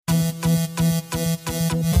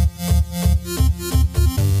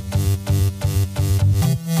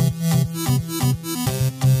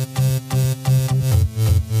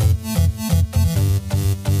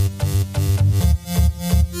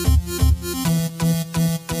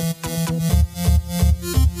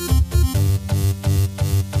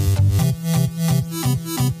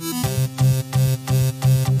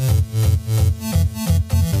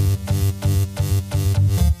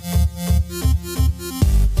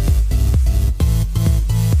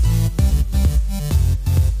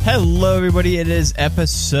Hello, everybody. It is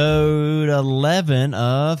episode 11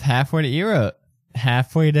 of Halfway to Hero.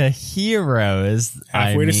 Halfway to Heroes.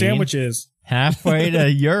 Halfway to sandwiches. Halfway to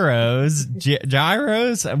Euros.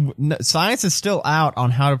 Gyros. Science is still out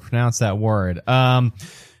on how to pronounce that word.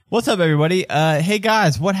 What's up, everybody? Hey,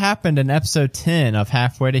 guys, what happened in episode 10 of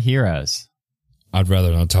Halfway to Heroes? I'd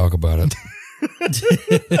rather not talk about it.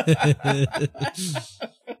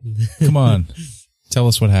 Come on. Tell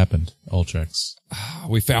us what happened, Ultrex.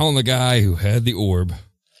 We found the guy who had the orb.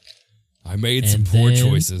 I made some poor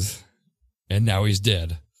choices, and now he's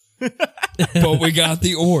dead. But we got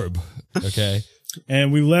the orb, okay?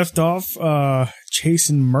 And we left off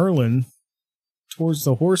chasing Merlin towards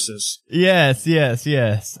the horses. Yes. Yeah,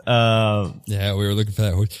 we were looking for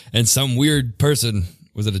that horse. And some weird person,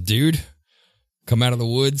 was it a dude, come out of the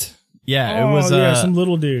woods? Yeah, it was some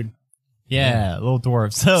little dude. Yeah, little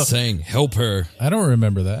dwarf. So saying, help her. I don't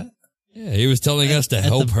remember that. Yeah, he was telling us to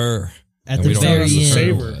help her. At the very end.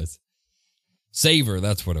 Save her. Save her,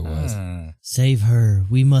 that's what it was. Save her.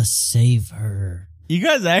 We must save her. you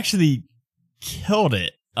guys actually killed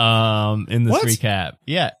it in this recap.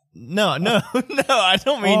 Yeah. No, I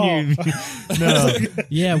don't mean you. No.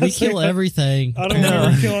 Yeah, we kill everything. I don't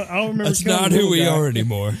remember That's killing not the who we guy. are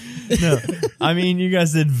anymore. No, I mean, you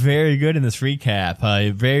guys did very good in this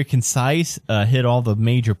recap. Very concise, hit all the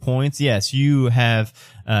major points. Yes, you have,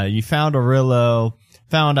 you found Aurelio,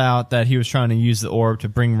 found out that he was trying to use the orb to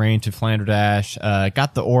bring rain to Flanderdash,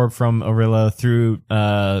 got the orb from Aurelio through,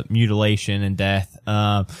 mutilation and death.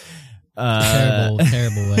 Terrible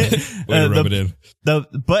way. Way to rub it in.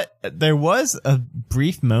 But there was a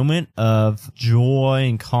brief moment of joy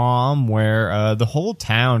and calm where, the whole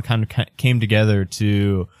town kind of came together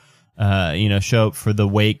to, show up for the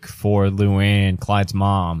wake for Luann, Clyde's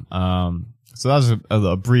mom. So that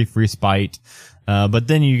was a brief respite. But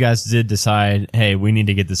then you guys did decide, hey, we need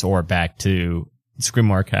to get this orb back to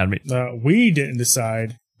Scrimmoor Academy. We didn't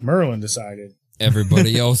decide. Merlin decided.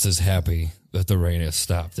 Everybody else is happy that the rain has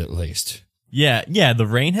stopped at least. Yeah, the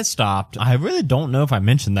rain has stopped. I really don't know if I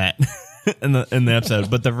mentioned that in the episode,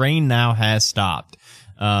 but the rain now has stopped.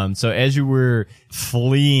 So as you were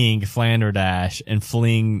fleeing Flanderdash and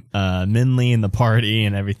fleeing Minley and the party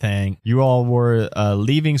and everything, you all were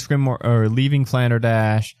leaving Scrimmoor or leaving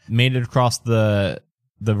Flanderdash, made it across the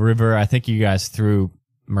river. I think you guys threw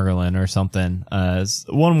Merlin or something.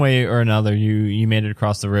 One way or another, you made it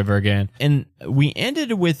across the river again. And we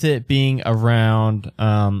ended with it being around,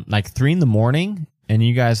 3 a.m. and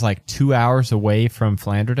you guys 2 hours away from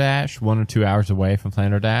Flanderdash, 1 or 2 hours away from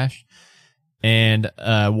Flanderdash. And,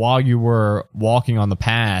 while you were walking on the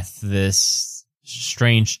path, this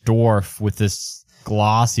strange dwarf with this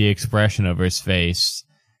glossy expression over his face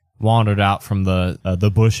wandered out from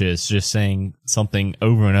the bushes, just saying something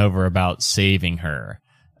over and over about saving her.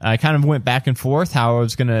 I kind of went back and forth how I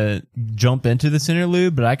was going to jump into this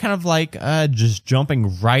interlude, but I kind of just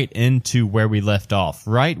jumping right into where we left off,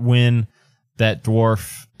 right when that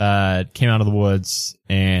dwarf came out of the woods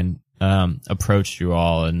and approached you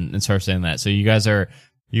all and started saying that. So you guys are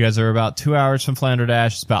about 2 hours from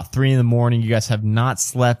Flanderdash. It's about 3 a.m. You guys have not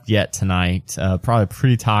slept yet tonight. Probably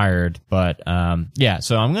pretty tired, but yeah.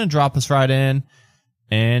 So I'm going to drop us right in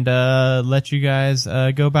and let you guys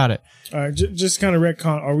go about it. Just kind of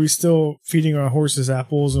retcon. Are we still feeding our horses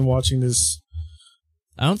apples and watching this?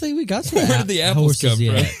 I don't think we got to Where did the apples come from?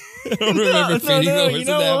 yet. I don't remember feeding the horses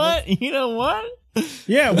apples. You know what?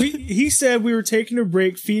 Yeah, he said we were taking a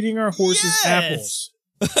break feeding our horses apples.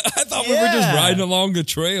 I thought we were just riding along the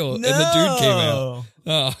trail and the dude came out.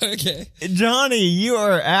 Oh, okay. Johnny, you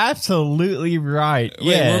are absolutely right. Wait,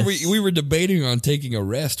 Yes. we were debating on taking a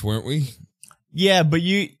rest, weren't we? Yeah, but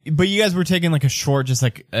you guys were taking a short, just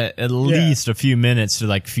at least a few minutes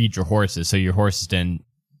to feed your horses, so your horses didn't.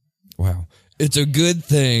 Wow. It's a good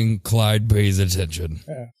thing Clyde pays attention.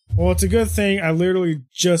 Yeah. Well, it's a good thing I literally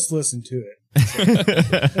just listened to it.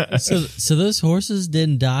 So those horses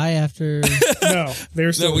didn't die after? No,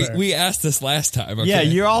 they're still there. We asked this last time. Okay? Yeah,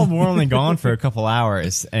 you all were only gone for a couple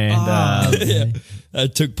hours, and Yeah,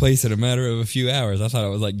 that took place in a matter of a few hours. I thought it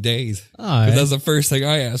was days. All right. Because that's the first thing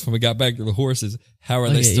I asked when we got back to the horses. How are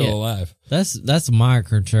they still alive? That's my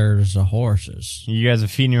concerns, the horses. you guys are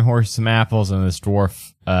feeding your horse some apples, and this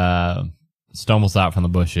dwarf stumbles out from the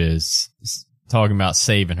bushes, talking about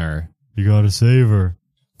saving her. You gotta save her.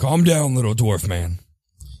 Calm down, little dwarf man.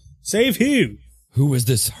 Save who? Who is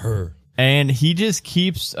this her? And he just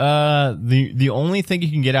keeps the only thing you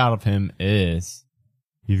can get out of him is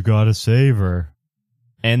you've got to save her.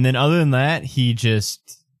 And then other than that, he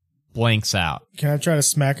just blanks out. Can I try to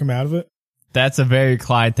smack him out of it? That's a very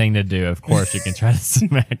Clyde thing to do. Of course, you can try to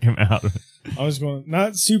smack him out of it. I was going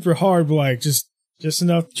not super hard, but like just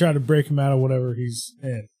enough to try to break him out of whatever he's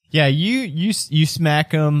in. Yeah, you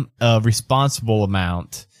smack him a responsible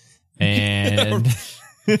amount, and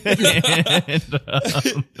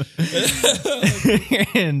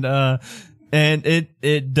and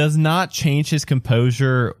it does not change his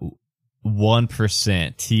composure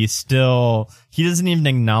 1%. He doesn't even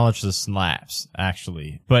acknowledge the slaps,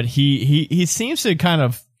 actually. But he seems to kind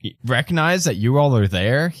of recognize that you all are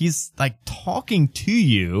there. He's like talking to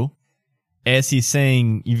you as he's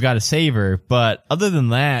saying you've got to save her, but other than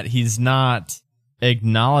that, he's not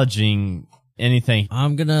acknowledging anything.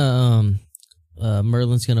 I'm gonna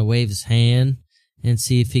Merlin's gonna wave his hand and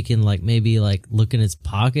see if he can like maybe like look in his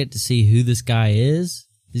pocket to see who this guy is.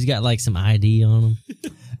 He's got like some ID on him.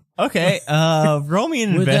 Okay, roll me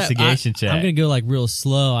an investigation check. I'm gonna go like real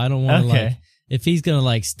slow. I don't want to like, if he's gonna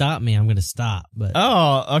like stop me, I'm gonna stop. But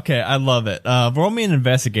oh, okay, I love it. Roll me an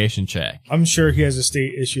investigation check. I'm sure he has a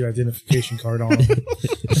state issued identification card on him.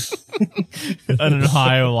 An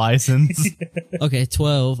Ohio license. Okay,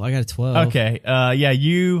 12. I got a 12. Okay, yeah,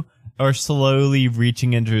 you are slowly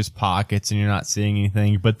reaching into his pockets and you're not seeing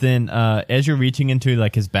anything. But then, as you're reaching into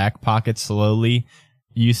like his back pocket slowly,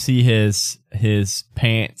 you see his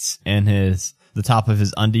pants and the top of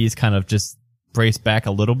his undies kind of just brace back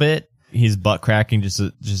a little bit. He's butt cracking just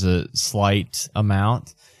a slight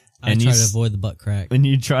amount. And I try to avoid the butt crack. And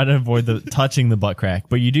you try to avoid touching the butt crack.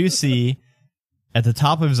 But you do see at the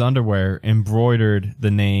top of his underwear embroidered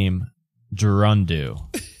the name Gerundu.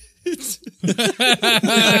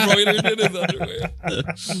 Embroidered in his underwear.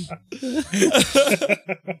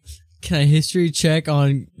 Can I history check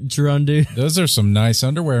on Gerundu? Those are some nice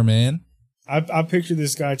underwear, man. I picture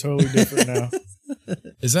this guy totally different now.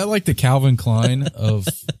 Is that like the Calvin Klein of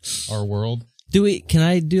our world? Can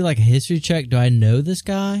I do like a history check? Do I know this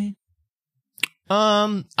guy?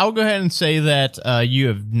 I'll go ahead and say that you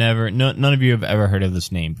have none of you have ever heard of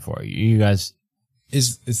this name before. You guys,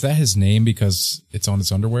 is that his name because it's on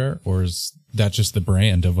his underwear, or is that just the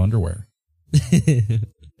brand of underwear?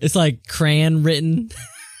 It's like crayon written.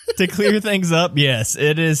 To clear things up, yes,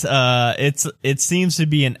 it is. It seems to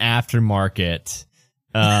be an aftermarket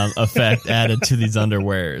effect added to these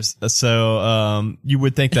underwears. So you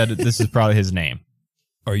would think that this is probably his name.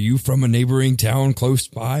 Are you from a neighboring town close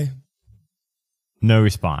by? No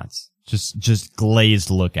response. Just glazed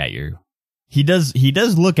look at you. He does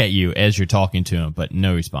look at you as you're talking to him, but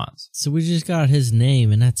no response. So we just got his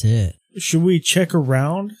name and that's it. Should we check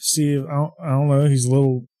around? See if, I don't know, he's a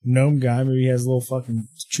little gnome guy. Maybe he has a little fucking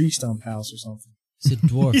tree stump house or something. He's a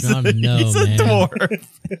dwarf, not a gnome, he's a man. dwarf.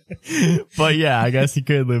 But yeah, I guess he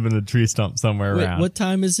could live in a tree stump somewhere around. What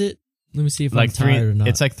time is it? Let me see if like I'm tired or not.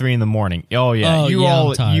 It's like 3 a.m. Oh yeah, you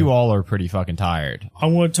all are pretty fucking tired. I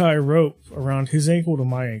want to tie a rope around his ankle to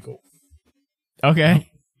my ankle.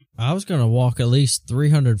 Okay. I was gonna walk at least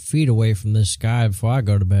 300 feet away from this guy before I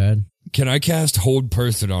go to bed. Can I cast Hold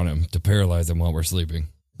Person on him to paralyze him while we're sleeping?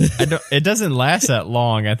 It doesn't last that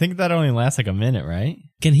long. I think that only lasts like a minute, right?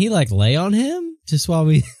 Can he like lay on him just while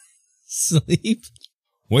we sleep?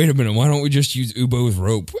 Wait a minute. Why don't we just use Ubo's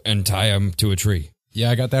rope and tie him to a tree?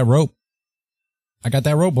 Yeah, I got that rope.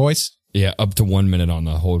 Boys. Yeah, up to 1 minute on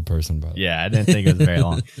the Hold Person, by the way. Yeah, I didn't think it was very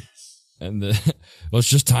long. And let's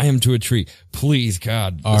just tie him to a tree. Please,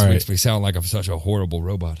 God. This makes me sound like I'm such a horrible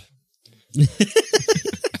robot.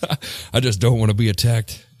 I just don't want to be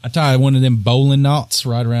attacked. I tie one of them bowling knots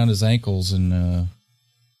right around his ankles and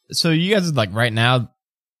So you guys are like right now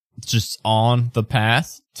just on the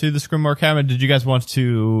path to the Scrimmoor cabin. Did you guys want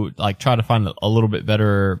to like try to find a little bit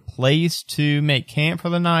better place to make camp for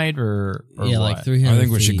the night or yeah, what? like 300 I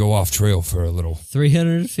think we feet. should go off trail for a little.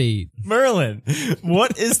 300 feet. Merlin,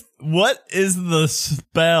 what is the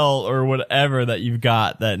spell or whatever that you've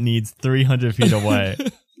got that needs 300 feet away?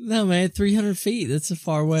 No, man, 300 feet. That's a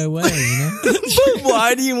far way away, you know? But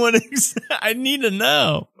why do you want to? I need to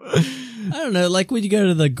know. I don't know. Like when you go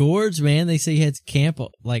to the gorge, man, they say you had to camp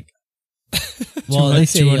like, well, they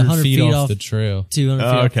say 100 feet off the trail. 200 feet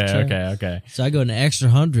off the trail. Okay. So I go an extra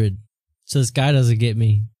 100 so this guy doesn't get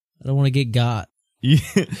me. I don't want to get got. You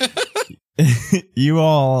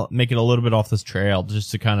all make it a little bit off this trail just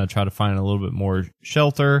to kind of try to find a little bit more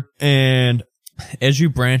shelter. And as you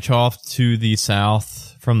branch off to the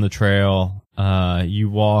south from the trail, you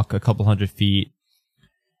walk a couple 100 feet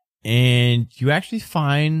and you actually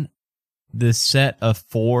find this set of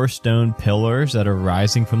 4 stone pillars that are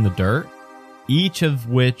rising from the dirt, each of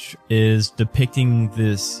which is depicting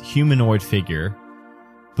this humanoid figure,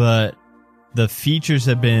 but the features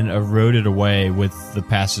have been eroded away with the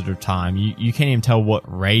passage of time. You can't even tell what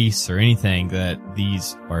race or anything that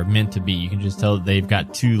these are meant to be. You can just tell that they've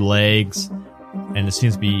got 2 legs, and it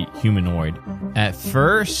seems to be humanoid. At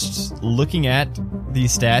first, looking at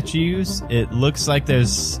these statues, it looks like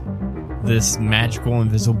there's this magical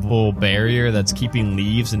invisible barrier that's keeping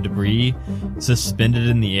leaves and debris suspended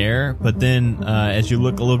in the air. But then as you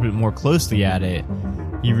look a little bit more closely at it,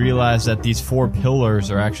 you realize that these 4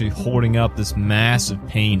 pillars are actually holding up this massive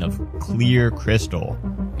pane of clear crystal.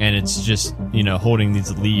 And it's just, holding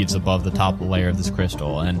these leaves above the top layer of this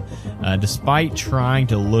crystal. And despite trying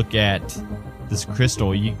to look at this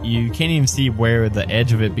crystal, you can't even see where the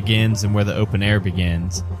edge of it begins and where the open air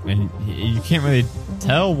begins. And you can't really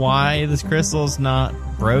tell why this crystal is not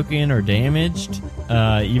broken or damaged,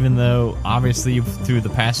 even though obviously through the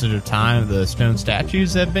passage of time the stone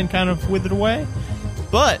statues have been kind of withered away.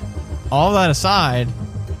 But all that aside,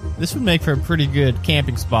 this would make for a pretty good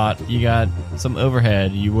camping spot. You got some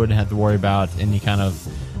overhead. You wouldn't have to worry about any kind of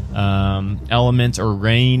elements or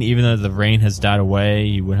rain. Even though the rain has died away,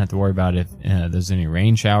 you wouldn't have to worry about if there's any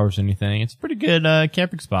rain showers or anything. It's a pretty good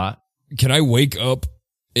camping spot. Can I wake up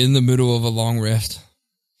in the middle of a long rest?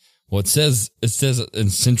 Well, it says in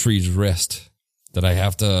Sentry's Rest that I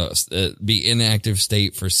have to be in active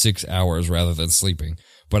state for 6 hours rather than sleeping,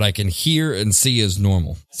 but I can hear and see as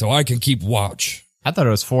normal, so I can keep watch. I thought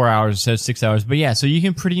it was 4 hours. It says 6 hours, but yeah, so you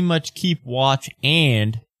can pretty much keep watch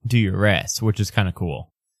and do your rest, which is kind of cool.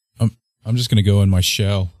 I'm just gonna go in my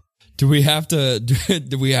shell. Do we have to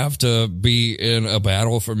be in a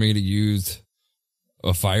battle for me to use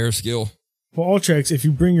a fire skill? Well, Ultrex, if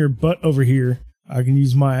you bring your butt over here, I can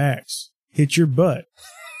use my axe, hit your butt,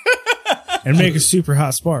 and make a super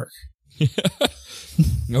hot spark.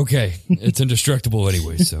 Okay, it's indestructible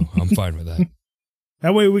anyway, so I'm fine with that.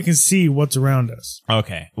 That way we can see what's around us.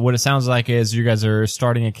 Okay. What it sounds like is you guys are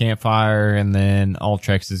starting a campfire, and then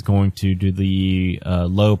Ultrex is going to do the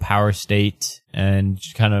low power state and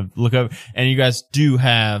just kind of look up. And you guys do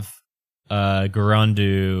have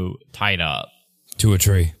Garundu tied up To a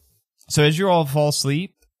tree. So as you all fall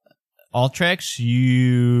asleep, Ultrex,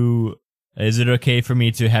 is it okay for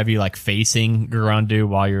me to have you like facing Garundu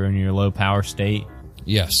while you're in your low power state?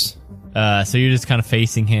 Yes. So you're just kind of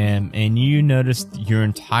facing him, and you notice your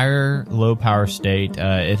entire low power state.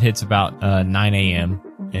 It hits about 9 a.m.,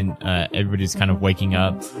 and everybody's kind of waking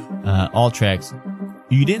up. Ultrex,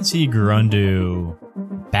 you didn't see Garundu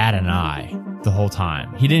bat an eye the whole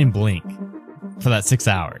time. He didn't blink for that 6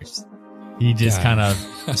 hours. He just kind of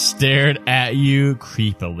stared at you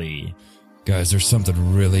creepily. Guys, there's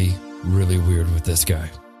something really, really weird with this guy.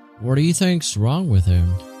 What do you think's wrong with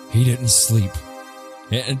him? He didn't sleep.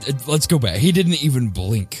 And let's go back. He didn't even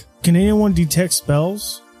blink. Can anyone detect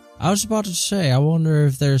spells? I was about to say, I wonder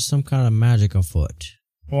if there's some kind of magic afoot.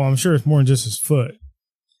 Well, I'm sure it's more than just his foot.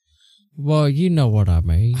 Well, you know what I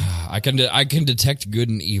mean. I can detect good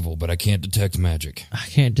and evil, but I can't detect magic. I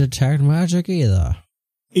can't detect magic either.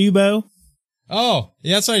 Ebo? Oh,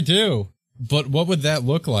 yes, I do. But what would that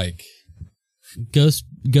look like? Ghost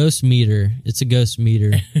meter. It's a ghost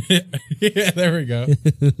meter. Yeah, there we go.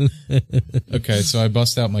 Okay, so I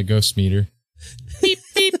bust out my ghost meter. Beep,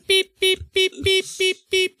 beep, beep, beep, beep, beep, beep,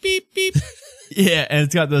 beep, beep, beep. Yeah, and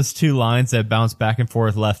it's got those 2 lines that bounce back and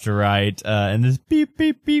forth left to right, and this beep,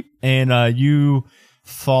 beep, beep, and you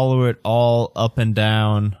follow it all up and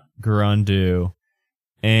down Garundu,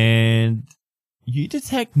 and you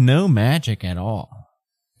detect no magic at all.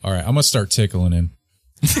 All right, I'm gonna start tickling him.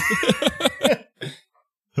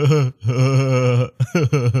 You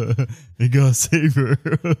gotta save her.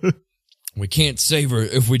 We can't save her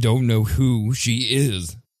if we don't know who she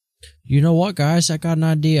is. You know what, guys? I got an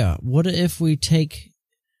idea. What if we take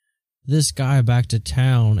this guy back to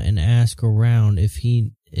town and ask around if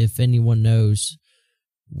anyone knows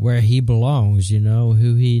where he belongs,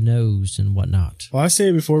 who he knows and whatnot? Well, I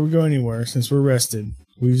say before we go anywhere, since we're rested,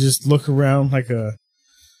 we just look around maybe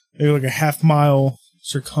like a half-mile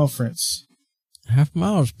circumference. Half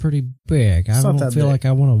mile is pretty big. I don't feel like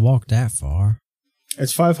I want to walk that far.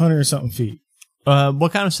 It's 500 or something feet.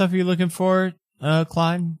 What kind of stuff are you looking for,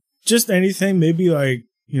 Clyde? Just anything. Maybe get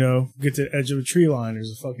to the edge of a tree line.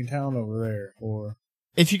 There's a fucking town over there. Or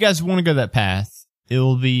if you guys want to go that path,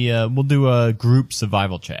 it'll be we'll do a group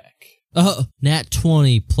survival check. Nat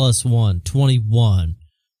 20 plus 1, 21.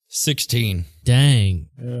 16. Dang.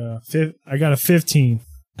 Yeah, I got a 15.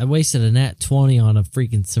 I wasted a nat 20 on a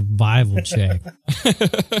freaking survival check.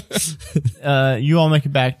 You all make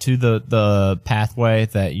it back to the pathway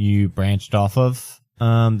that you branched off of,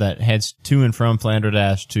 that heads to and from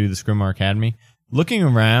Flanderdash to the Scrimar Academy. Looking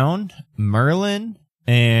around, Merlin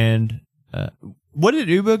and What did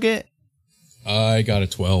Ubo get? I got a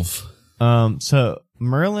 12. So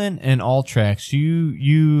Merlin and Ultrex,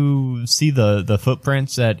 you see the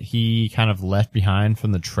footprints that he kind of left behind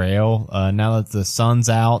from the trail. Now that the sun's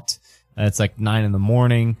out, it's like 9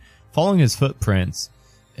 a.m. Following his footprints,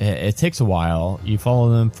 it takes a while. You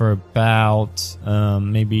follow them for about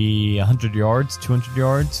maybe 100 yards, 200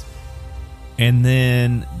 yards, and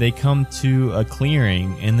then they come to a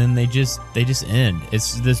clearing, and then they just end.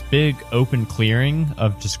 It's this big open clearing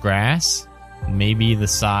of just grass, maybe the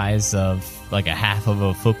size of like a half of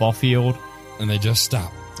a football field, And they just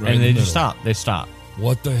stop. Right and in they the just middle. stop. They stop.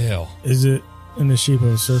 What the hell? Is it in the shape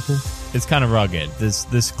of a circle? It's kind of rugged.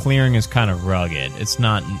 This clearing is kind of rugged. It's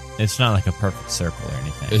not like a perfect circle or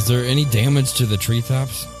anything. Is there any damage to the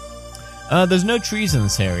treetops? There's no trees in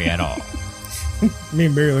this area at all. Me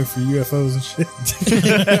and Barry look for UFOs and shit.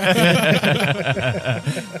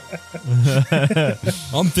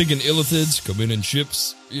 I'm thinking illithids come in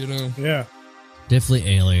ships, you know. Yeah.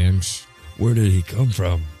 Definitely aliens. Where did he come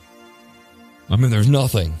from? I mean, there's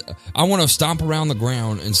nothing. I want to stomp around the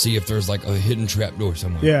ground and see if there's like a hidden trapdoor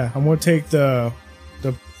somewhere. Yeah. I'm gonna take the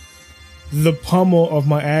pummel of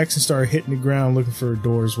my axe and start hitting the ground looking for a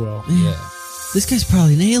door as well. Yeah. This guy's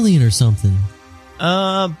probably an alien or something.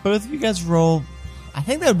 Both of you guys roll. I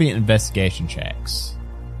think that would be investigation checks.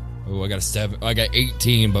 Oh, I got a 7. I got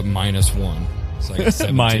 18, but -1. So I got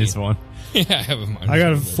 17. -1. Yeah, I have a minus. I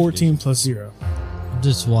got a 1. 14 plus 0. I'm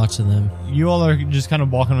just watching them. You all are just kind of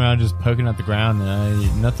walking around, just poking at the ground,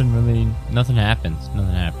 and nothing happens. Nothing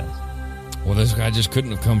happens. Well, this guy just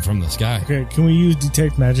couldn't have come from the sky. Okay, can we use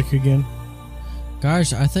detect magic again?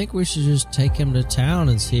 Guys, I think we should just take him to town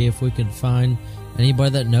and see if we can find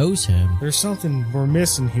anybody that knows him. There's something we're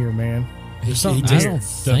missing here, man. There's something I here. don't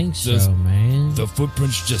think so, man. The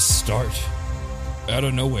footprints just start out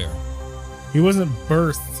of nowhere. He wasn't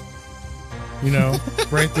birthed,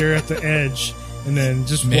 right there at the edge, and then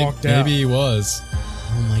just walked out. Maybe he was.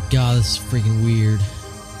 Oh my god, this is freaking weird.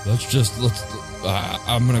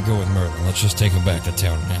 I'm gonna go with Merlin. Let's just take him back to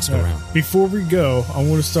town and ask around. Before we go, I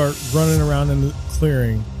want to start running around in the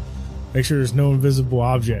clearing. Make sure there's no invisible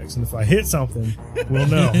objects, and if I hit something, we'll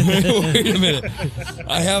know. Wait a minute.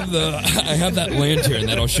 I have that lantern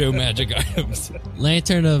that'll show magic items.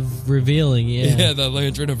 Lantern of revealing, yeah. Yeah, the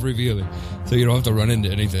lantern of revealing. So you don't have to run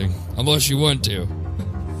into anything. Unless you want to.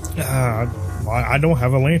 I don't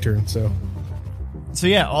have a lantern, so. So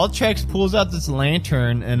yeah, Ultrex pulls out this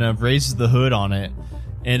lantern and raises the hood on it,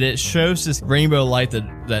 and it shows this rainbow light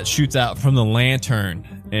that shoots out from the lantern.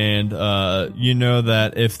 And you know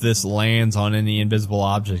that if this lands on any invisible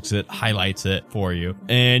objects, it highlights it for you.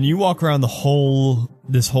 And you walk around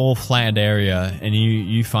this whole flat area, and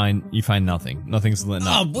you find nothing. Nothing's lit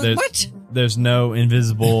up. What? There's no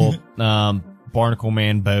invisible Barnacle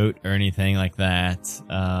Man boat or anything like that.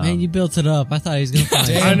 Man, you built it up. I thought he was going to find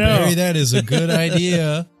it. Damn, I know. Barry, that is a good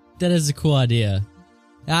idea. That is a cool idea.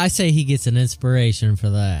 I say he gets an inspiration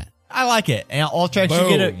for that. I like it. And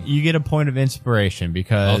Ultrex, you get a point of inspiration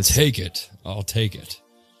because I'll take it.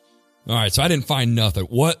 All right, so I didn't find nothing.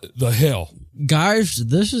 What the hell? Guys,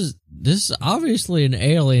 this is obviously an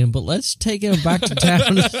alien, but let's take him back to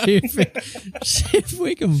town and see if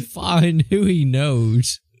we can find who he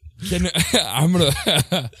knows.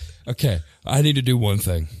 Okay, I need to do one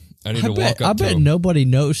thing. I need to walk up I to bet him. nobody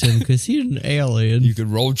knows him because he's an alien. You could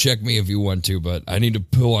roll check me if you want to, but I need to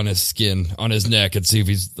pull on his skin, on his neck, and see if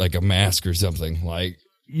he's like a mask or something. Like,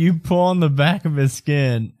 you pull on the back of his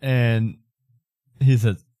skin, and he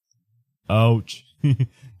says, "Ouch."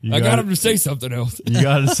 I got him to say something else. You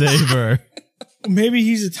gotta save her. Maybe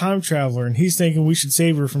he's a time traveler, and he's thinking we should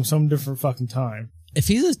save her from some different fucking time. If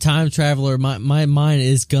he's a time traveler, my mind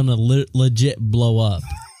is gonna legit blow up.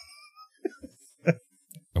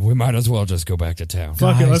 We might as well just go back to town.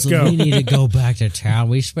 Fuck it, let's go. We need to go back to town.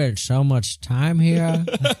 We spent so much time here.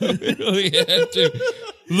 Really had to.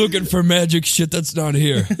 Looking for magic shit that's not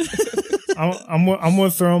here. I'm gonna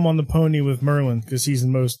throw him on the pony with Merlin because he's the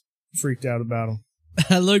most freaked out about him.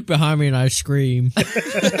 I look behind me and I scream.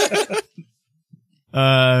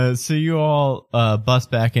 So you all bust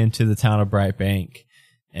back into the town of Bright Bank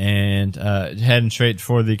and heading straight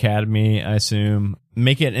for the academy, I assume.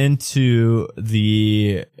 Make it into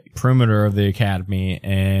the perimeter of the academy,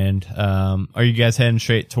 and are you guys heading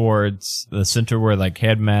straight towards the center where like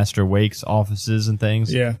Headmaster Wake's offices and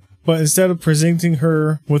things? Yeah, but instead of presenting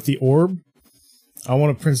her with the orb, I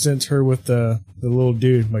want to present her with the little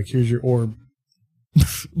dude. Like, here's your orb.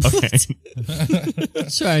 Okay.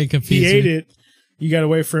 Try and confuse He ate her. it. You got to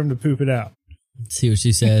wait for him to poop it out. See what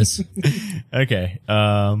she says. Okay.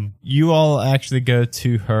 You all actually go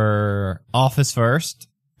to her office first,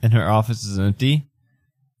 and her office is empty.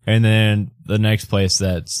 And then the next place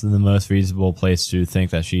that's the most reasonable place to think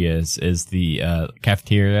that she is the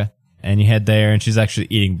cafeteria. And you head there, and she's actually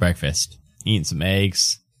eating breakfast, eating some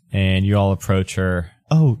eggs, and you all approach her.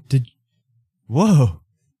 Oh, whoa,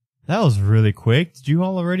 that was really quick. Did you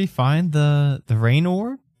all already find the rain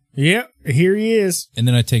orb? Yep, here he is. And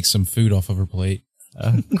then I take some food off of her plate.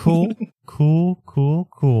 Cool.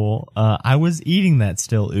 I was eating that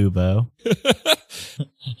still, Ubo.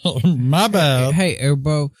 My bad. Hey,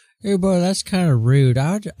 Ubo, that's kind of rude.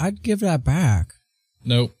 I'd give that back.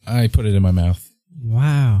 Nope, I put it in my mouth.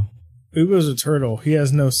 Wow. Ubo's a turtle. He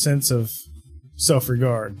has no sense of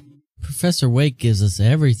self-regard. Professor Wake gives us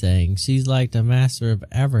everything. She's like the master of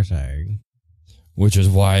everything. Which is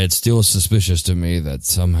why it's still suspicious to me that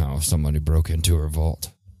somehow somebody broke into her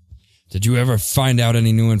vault. Did you ever find out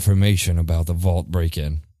any new information about the vault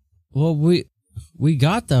break-in? Well, we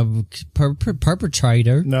got the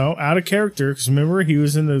perpetrator. No, out of character, because remember, he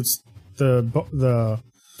was in the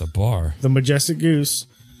bar. The Majestic Goose,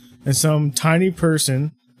 and some tiny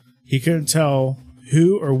person, he couldn't tell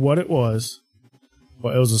who or what it was,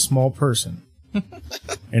 but it was a small person.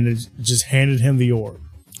 And it just handed him the orb.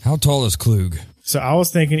 How tall is Klug? So I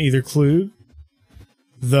was thinking either Klug,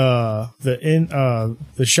 the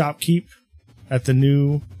shopkeep at the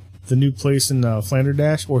new place in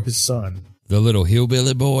Flanderdash, or his son. The little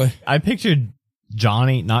hillbilly boy? I pictured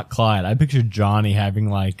Johnny, not Clyde. I pictured Johnny having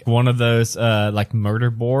like one of those like murder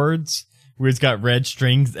boards where he's got red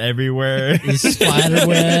strings everywhere. Spider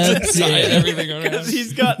webs. Everything around. Because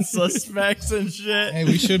he's got suspects and shit. Hey,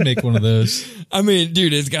 we should make one of those. I mean,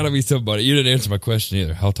 dude, it's got to be somebody. You didn't answer my question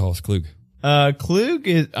either. How tall is Klug?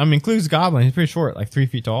 Klug's a goblin. He's pretty short, like 3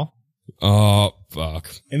 feet tall. Oh, fuck.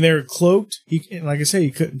 And they were cloaked. Like I said, he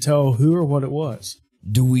couldn't tell who or what it was.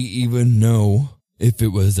 Do we even know if it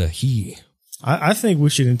was a he? I think we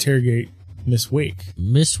should interrogate Miss Wake.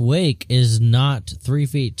 Miss Wake is not 3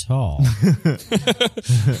 feet tall.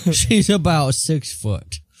 She's about 6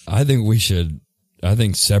 foot. I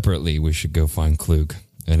think separately we should go find Klug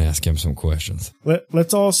and ask him some questions.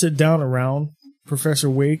 Let's all sit down around Professor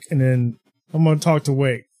Wake, and then I'm going to talk to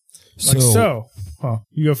Wake.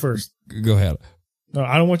 You go first. Go ahead. No,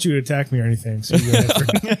 I don't want you to attack me or anything. So you go ahead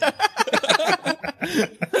first.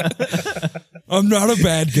 I'm not a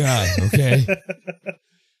bad guy, okay?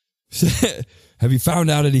 Have you found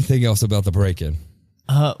out anything else about the break-in?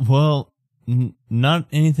 Well, not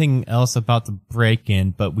anything else about the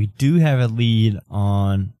break-in, but we do have a lead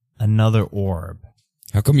on another orb.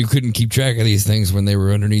 How come you couldn't keep track of these things when they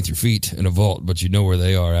were underneath your feet in a vault, but you know where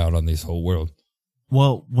they are out on this whole world?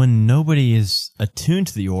 Well, when nobody is attuned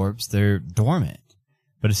to the orbs, they're dormant.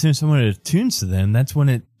 But as soon as someone attunes to them, that's when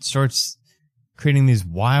it starts creating these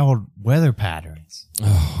wild weather patterns.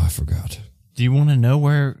 Oh, I forgot. Do you want to know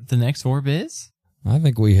where the next orb is? I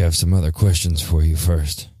think we have some other questions for you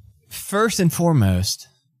first. First and foremost,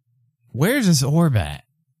 where's this orb at?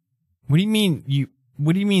 What do you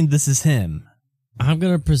mean this is him? I'm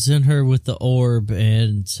going to present her with the orb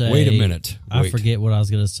and say... Wait a minute. I forget what I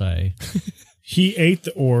was going to say. He ate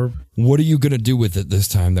the orb. What are you going to do with it this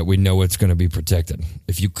time that we know it's going to be protected?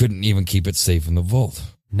 If you couldn't even keep it safe in the vault.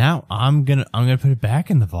 Now I'm gonna put it back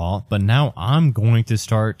in the vault, but now I'm going to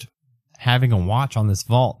start having a watch on this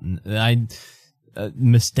vault. I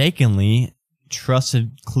mistakenly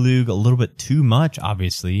trusted Klug a little bit too much,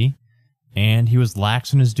 obviously, and he was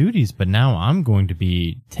lax in his duties. But now I'm going to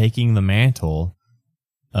be taking the mantle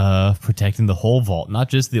of protecting the whole vault, not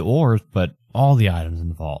just the orbs, but all the items in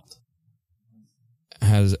the vault.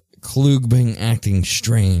 Has Klug been acting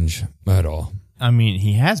strange at all? I mean,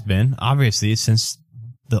 he has been, obviously, since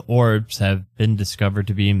the orbs have been discovered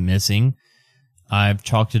to be missing. I've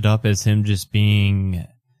chalked it up as him just being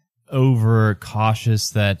over cautious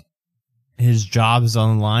that his job is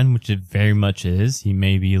on the line, which it very much is. He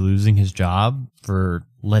may be losing his job for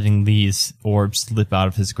letting these orbs slip out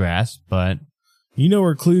of his grasp, but... You know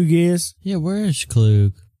where Klug is? Yeah, where is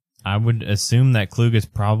Klug? I would assume that Klug is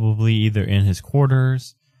probably either in his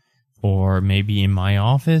quarters, or maybe in my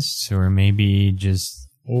office, or maybe just...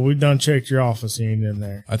 Well, we done checked your office. He ain't in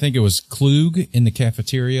there. I think it was Klug in the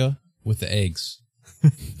cafeteria with the eggs.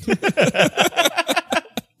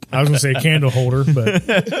 I was going to say candle holder, but...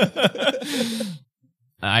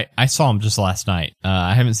 I saw him just last night.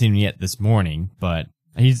 I haven't seen him yet this morning, but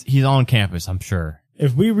he's on campus, I'm sure.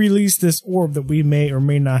 If we release this orb that we may or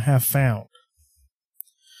may not have found,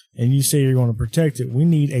 and you say you're going to protect it, we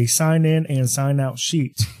need a sign-in and sign-out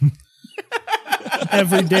sheet.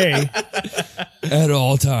 Every day. At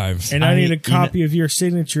all times. And I need a copy of your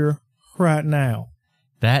signature right now.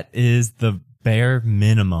 That is the bare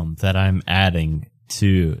minimum that I'm adding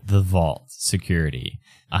to the vault security.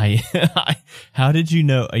 How did you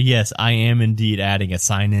know? Yes, I am indeed adding a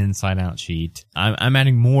sign in, sign out sheet. I'm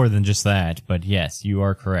adding more than just that, but yes, you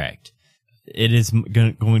are correct. It is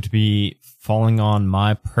going to be falling on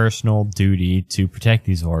my personal duty to protect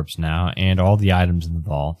these orbs now and all the items in the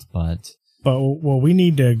vault, but what we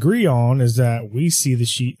need to agree on is that we see the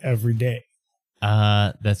sheet every day.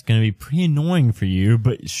 that's going to be pretty annoying for you,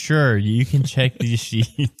 but sure, you can check these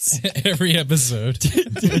sheets. Every episode.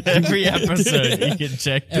 Every episode, you can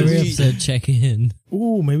check the Every sheet. episode, check in.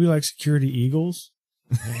 Ooh, maybe like security eagles?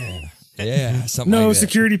 Yeah, something No, like that.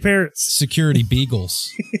 security parrots. Security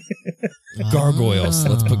beagles. Gargoyles.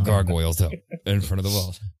 Let's put gargoyles up in front of the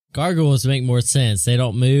vault. Gargoyles make more sense. They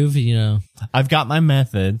don't move, you know. I've got my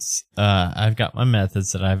methods. I've got my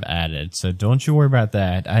methods that I've added, so don't you worry about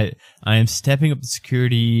that. I am stepping up the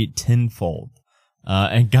security tenfold.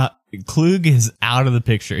 And Klug is out of the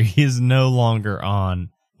picture. He is no longer on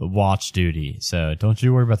watch duty, so don't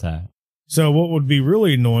you worry about that. So what would be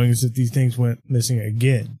really annoying is if these things went missing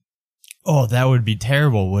again. Oh, that would be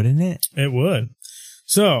terrible, wouldn't it? It would.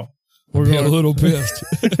 So We're a little pissed.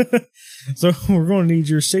 so we're going to need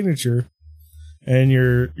your signature and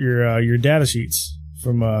your data sheets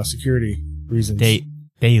from security reasons.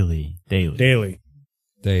 Daily. Daily.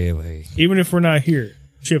 Even if we're not here,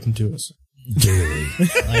 ship them to us. Daily.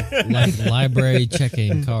 Like library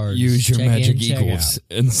check-in cards. Use your Check in, magic check eagles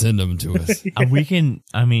and send them to us. We can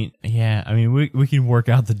work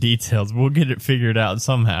out the details. We'll get it figured out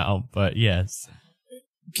somehow, but yes.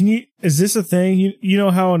 Is this a thing? You know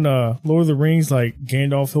how in Lord of the Rings, like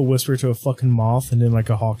Gandalf, he'll whisper to a fucking moth and then like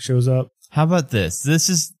a hawk shows up? How about this? This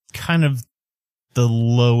is kind of the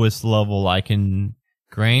lowest level I can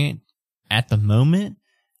grant at the moment.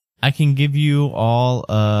 I can give you all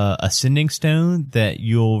a sending stone that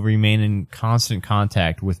you'll remain in constant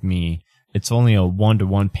contact with me. It's only a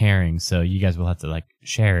 1-to-1 pairing, so you guys will have to like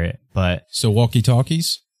share it. But So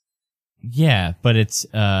walkie-talkies? yeah, but it's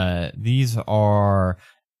these are.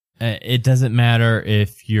 It doesn't matter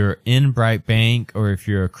if you're in Bright Bank or if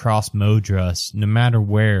you're across Modrus. No matter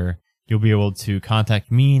where, you'll be able to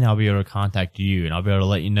contact me, and I'll be able to contact you, and I'll be able to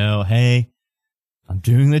let you know, hey, I'm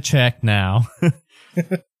doing the check now.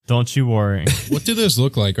 Don't you worry. What do those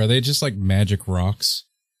look like? Are they just like magic rocks?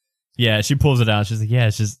 Yeah, she pulls it out. She's like, yeah,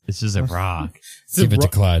 it's just a rock. Give it to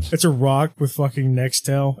Clyde. It's a rock with fucking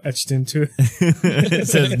Nextel etched into it. It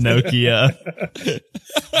says Nokia.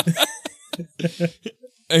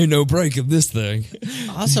 Ain't no break of this thing.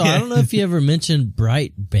 Also, I don't know if you ever mentioned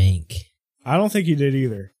Bright Bank. I don't think he did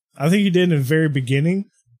either. I think he did in the very beginning.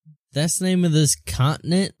 That's the name of this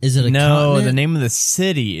continent? Is it a No, continent? the name of the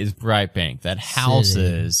city is Bright Bank. That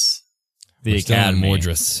houses the We're still in academy.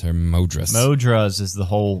 Modrus or Modrus. Modrus is the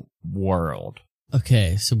whole world.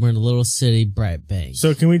 Okay, so we're in a little city, Bright Bank.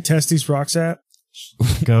 So can we test these rocks at?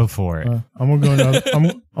 Go for it. I'm gonna go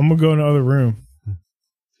in I'm gonna go in the other room.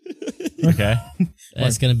 Okay.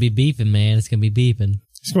 That's going to be beeping, man. It's going to be beeping.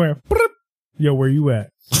 Just go here. Yo, where you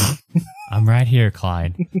at? I'm right here,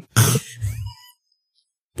 Clyde.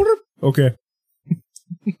 Okay.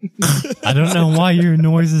 I don't know why your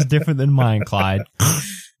noise is different than mine, Clyde.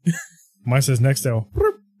 Mine says Nextel.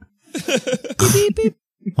 Beep, beep.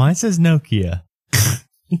 Mine says Nokia.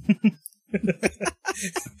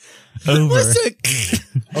 Over. What's it?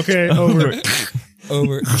 Okay, over.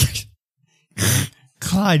 Over.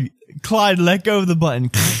 Clyde, let go of the button.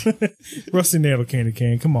 Rusty nail candy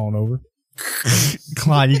cane. Come on over.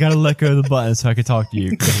 Clyde, you gotta let go of the button so I can talk to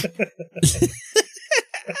you.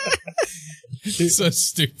 So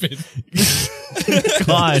stupid.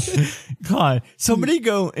 Clyde, somebody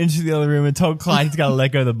go into the other room and tell Clyde he's gotta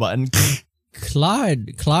let go of the button.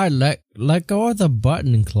 Clyde, let go of the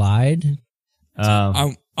button, Clyde.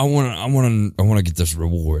 I want to get this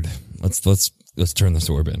reward. Let's turn this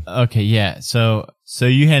orb in. Okay, yeah. So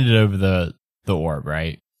you handed over the orb,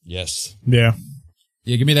 right? Yes. Yeah.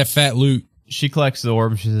 Yeah, give me that fat loot. She collects the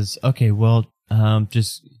orb and she says, okay, well,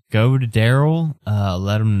 just go to Daryl,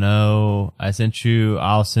 let him know I sent you.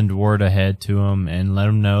 I'll send word ahead to him and let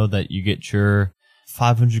him know that you get your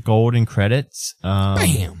 500 gold in credits.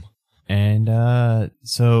 Bam. And,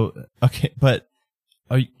 okay, but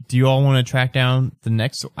do you all want to track down the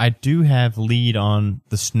next? I do have lead on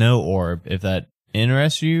the snow orb, if that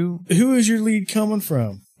interests you. Who is your lead coming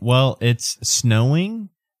from? Well, it's snowing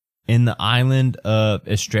in the island of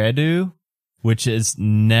Estradu, which has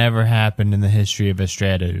never happened in the history of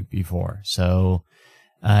Estradu before. So,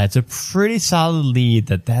 it's a pretty solid lead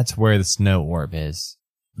that's where the snow orb is.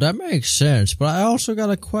 That makes sense, but I also got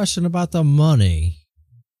a question about the money.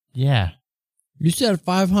 Yeah. You said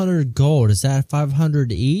 500 gold. Is that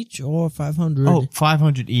 500 each or 500? Oh,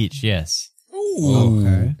 500 each, yes.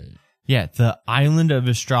 Okay. Yeah, the island of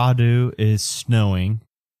Estradu is snowing.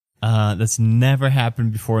 That's never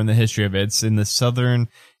happened before in the history of it. It's in the southern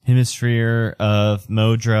hemisphere of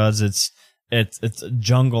Modras. It's a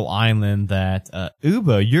jungle island that,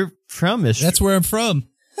 Uba, you're from Estradu. That's where I'm from.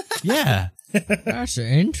 Yeah. That's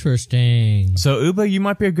interesting. So, Uba, you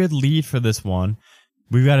might be a good lead for this one.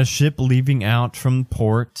 We've got a ship leaving out from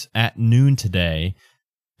port at noon today,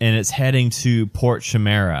 and it's heading to Port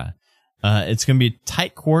Chimera. It's going to be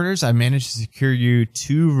tight quarters. I managed to secure you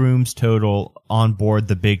 2 rooms total on board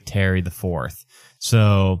the Big Terry IV.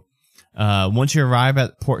 So, once you arrive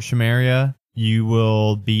at Port Chimera, you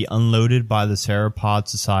will be unloaded by the Sauropod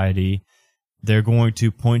Society. They're going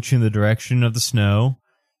to point you in the direction of the snow.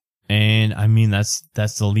 And I mean, that's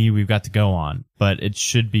the lead we've got to go on, but it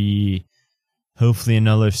should be hopefully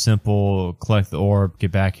another simple collect the orb,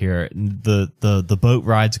 get back here. The boat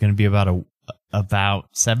ride's going to be about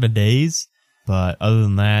 7 days, but other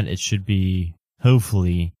than that, it should be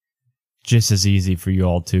hopefully just as easy for you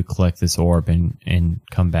all to collect this orb and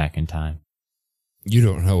come back in time. You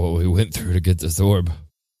don't know what we went through to get this orb.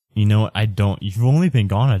 You know what? I don't. You've only been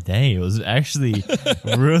gone a day. It was actually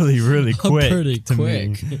really, really quick. Pretty to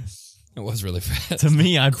quick. Me. It was really fast. To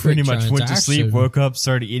me, I pretty much went to transaction. sleep, woke up,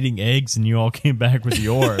 started eating eggs, and you all came back with the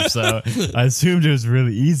orb. So I assumed it was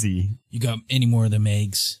really easy. You got any more of them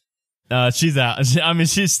eggs? She's out. I mean,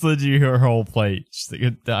 she slid you her whole plate.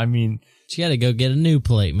 I mean, She got to go get a new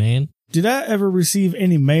plate, man. Did I ever receive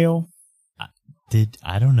any mail?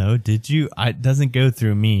 I don't know. Did you? It doesn't go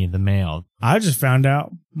through me, the mail. I just found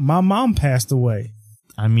out my mom passed away.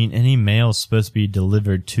 I mean, any mail's supposed to be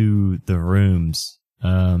delivered to the rooms.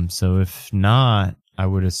 So if not, I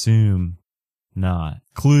would assume not.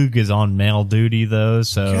 Klug is on mail duty though,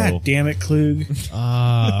 so. God damn it, Klug.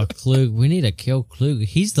 Klug. We need to kill Klug.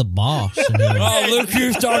 He's the boss. in here. Oh, look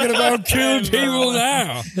who's talking about killing people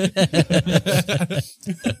now.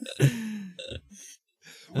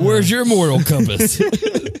 Where's your moral compass?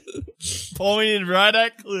 Pointed right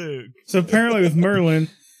at Klug. So apparently with Merlin,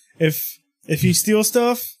 if you steal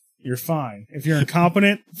stuff, you're fine. If you're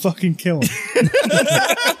incompetent, fucking kill him.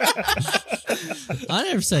 I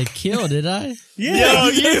never said kill, did I? Yeah. Yo,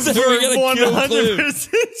 you said we're gonna kill 100%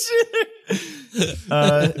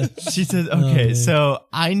 she says, okay, man. so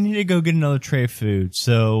I need to go get another tray of food.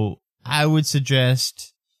 So I would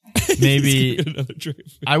suggest maybe Another trip.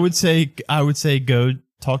 I would say go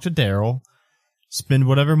talk to Daryl, spend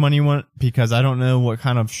whatever money you want, because I don't know what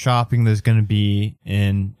kind of shopping there's going to be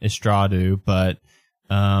in Estradu, but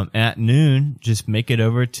at noon, just make it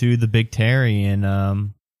over to the Big Terry,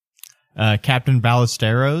 and Captain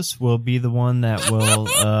Ballesteros will be the one that will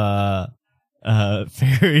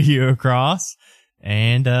ferry you across,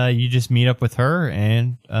 and you just meet up with her,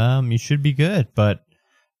 and you should be good. But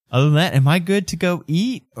other than that, am I good to go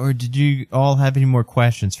eat, or did you all have any more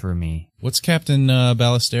questions for me? What's Captain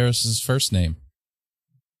Ballesteros' first name?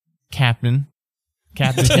 Captain.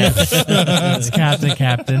 It's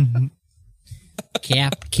Captain.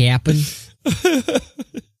 Capping.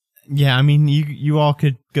 Yeah, I mean, you all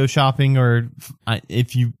could go shopping, or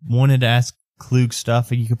if you wanted to ask Klug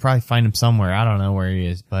stuff, you could probably find him somewhere. I don't know where he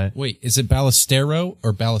is, but Wait, is it Ballestero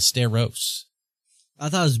or Ballesteros? I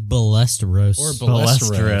thought it was Ballesteros. Or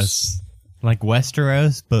Ballesteros. Ballesteros. Like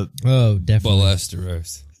Westeros, but Oh, definitely.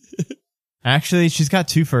 Ballesteros. actually, she's got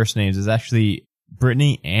 2 first names. It's actually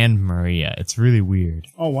Brittany and Maria. It's really weird.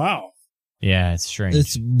 Oh, wow. Yeah, it's strange.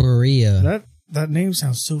 It's Berea. That name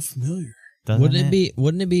sounds so familiar. Doesn't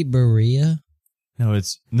Wouldn't it be Berea? No,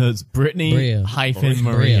 it's Brittany Bria. hyphen Bria.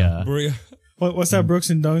 Maria. Bria. What's that Brooks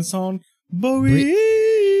and Dunn song? Maria.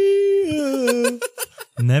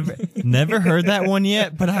 Never heard that one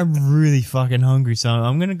yet, but I'm really fucking hungry, so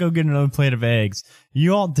I'm gonna go get another plate of eggs.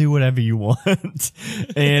 You all do whatever you want.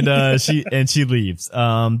 And she leaves.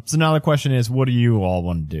 So now the question is, what do you all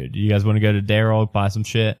want to do? Do you guys want to go to Daryl, buy some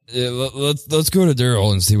shit? Yeah, let's go to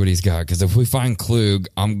Daryl and see what he's got. Because if we find Klug,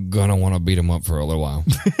 I'm gonna want to beat him up for a little while.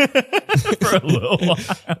 For a little while.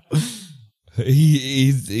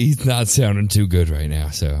 He's not sounding too good right now.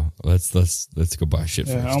 So let's go buy shit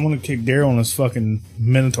Yeah, first. I'm going to kick Daryl in his fucking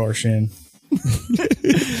Minotaur shin.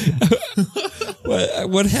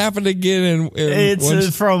 What happened again?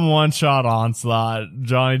 It's from One Shot Onslaught.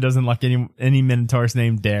 Johnny doesn't like any Minotaurs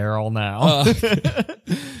named Daryl now.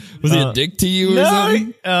 Was he a dick to you or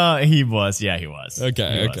something? He was. Yeah, he was.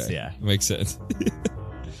 Okay, He okay. was, yeah. Makes sense.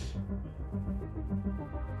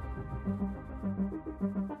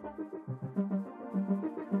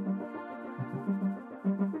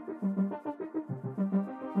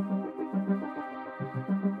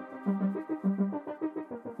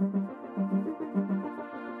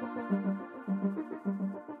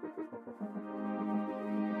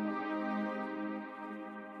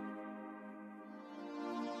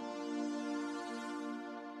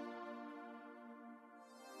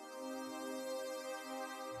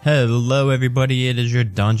 Hello everybody, it is your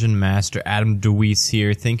Dungeon Master, Adam DeWeese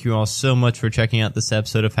here. Thank you all so much for checking out this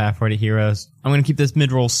episode of Halfway to Heroes. I'm going to keep this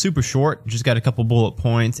mid-roll super short, just got a couple bullet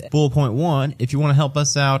points. Bullet point 1, if you want to help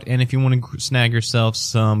us out and if you want to snag yourself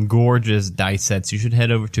some gorgeous dice sets, you should head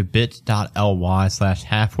over to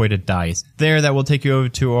bit.ly/halfwaytodice. There, that will take you over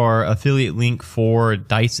to our affiliate link for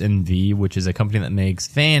Dice NV, which is a company that makes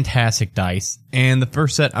fantastic dice. And the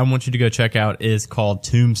first set I want you to go check out is called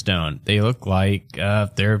Tombstone. They look like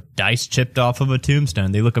they're dice chipped off of a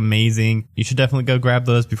tombstone. They look amazing. You should definitely go grab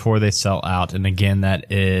those before they sell out. And again, that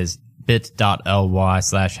is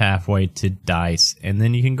bit.ly/halfwaytodice. And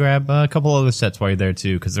then you can grab a couple other sets while you're there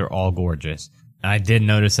too, because they're all gorgeous. I did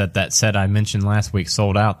notice that set I mentioned last week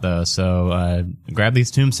sold out though, so grab these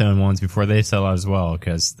Tombstone ones before they sell out as well,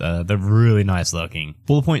 because they're really nice looking.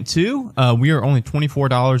 Bullet point 2, we are only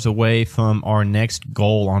 $24 away from our next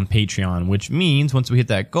goal on Patreon, which means once we hit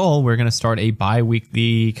that goal, we're going to start a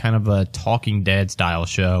bi-weekly kind of a Talking Dead style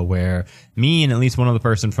show where me and at least one other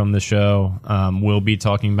person from the show will be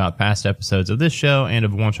talking about past episodes of this show and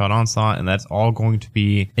of One Shot Onslaught, and that's all going to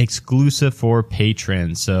be exclusive for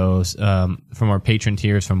patrons. So from our patron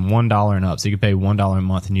tiers from $1 and up, so you can pay $1 a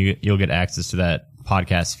month and you'll get access to that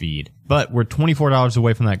podcast feed. But we're $24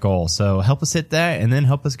 away from that goal, so help us hit that and then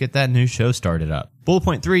help us get that new show started up. Bullet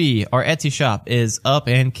point 3, our Etsy shop is up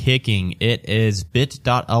and kicking. It is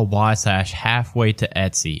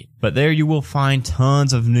bit.ly/halfwaytoetsy. But there you will find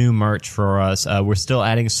tons of new merch for us. We're still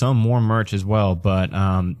adding some more merch as well, but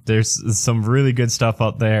there's some really good stuff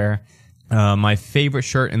up there. My favorite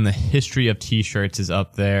shirt in the history of t-shirts is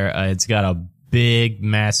up there. It's got a big,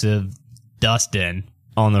 massive Dustin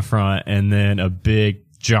on the front and then a big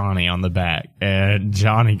Johnny on the back. And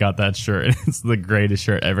Johnny got that shirt. It's the greatest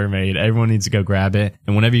shirt ever made. Everyone needs to go grab it.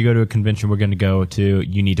 And whenever you go to a convention we're going to go to,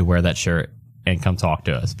 you need to wear that shirt and come talk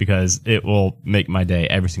to us because it will make my day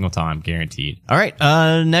every single time, guaranteed. All right,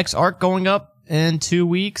 next arc going up in 2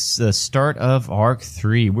 weeks, the start of Arc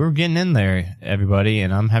 3. We're getting in there, everybody,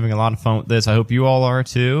 and I'm having a lot of fun with this. I hope you all are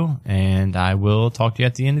too, and I will talk to you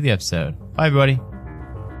at the end of the episode. Bye, everybody.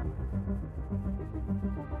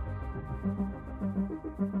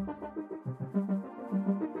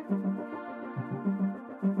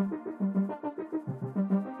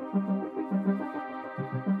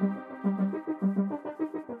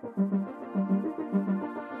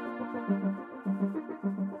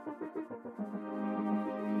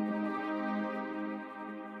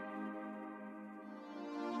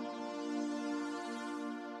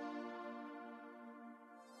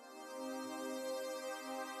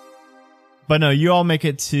 But no, you all make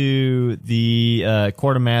it to the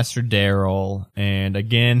quartermaster Daryl, and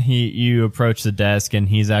again you approach the desk, and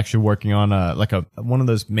he's actually working on one of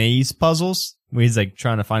those maze puzzles where he's like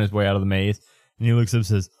trying to find his way out of the maze, and he looks up and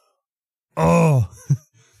says, "Oh,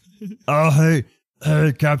 hey,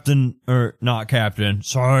 Captain, or not Captain?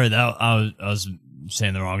 Sorry, that I was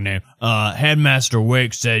saying the wrong name. Headmaster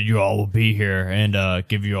Wake said you all will be here and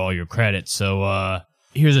give you all your credit. So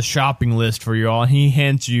here's a shopping list for you all." He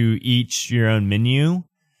hands you each your own menu,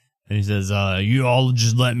 and he says, "You all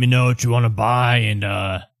just let me know what you want to buy, and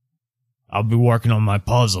I'll be working on my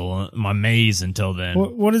puzzle, my maze until then."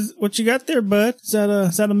 What you got there, bud? Is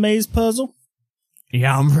that a maze puzzle?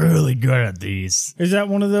 Yeah, I'm really good at these. Is that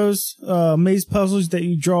one of those maze puzzles that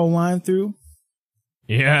you draw a line through?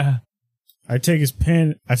 Yeah. I take his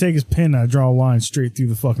pen, and I draw a line straight through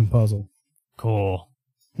the fucking puzzle. Cool.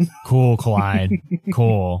 Cool, Clyde.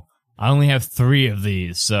 Cool. I only have 3 of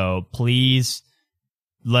these, so please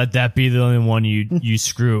let that be the only one you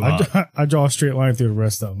screw up. I draw a straight line through the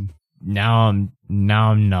rest of them. Now I'm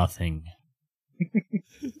nothing.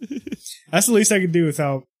 That's the least I can do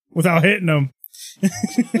without hitting them.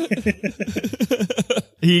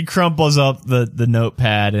 He crumples up the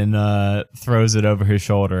notepad and throws it over his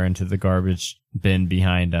shoulder into the garbage bin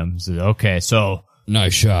behind him. Says, "Okay, so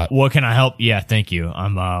nice shot. What can I help?" "Yeah, thank you.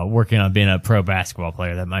 I'm working on being a pro basketball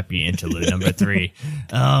player. That might be interlude number 3.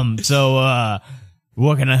 So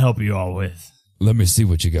what can I help you all with?" Let me see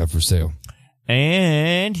what you got for sale.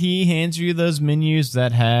 And he hands you those menus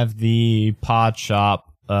that have the Pod Shop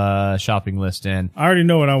shopping list in. I already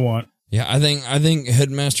know what I want. Yeah, I think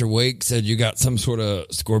Headmaster Wake said you got some sort of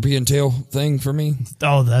scorpion tail thing for me.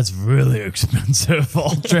 Oh, that's really expensive,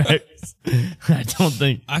 Ultrax. I don't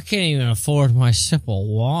think I can't even afford my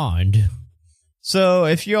simple wand. So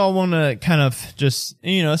if you all want to kind of just,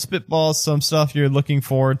 spitball some stuff you're looking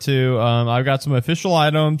forward to, I've got some official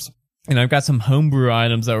items, and I've got some homebrew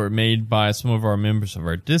items that were made by some of our members of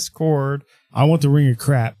our Discord. I want the ring of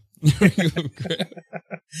crap.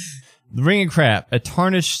 The Ring of Crap, a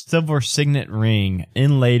tarnished silver signet ring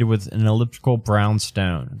inlaid with an elliptical brown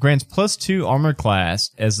stone. Grants +2 armor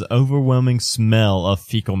class as the overwhelming smell of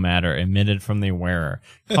fecal matter emitted from the wearer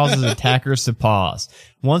causes attackers to pause.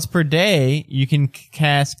 Once per day, you can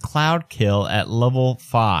cast Cloud Kill at level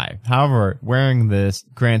 5. However, wearing this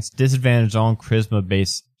grants disadvantage on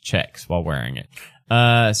charisma-based checks while wearing it.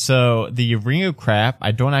 So the Ring of Crap,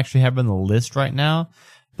 I don't actually have on the list right now.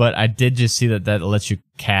 But I did just see that lets you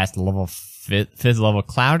cast level fifth level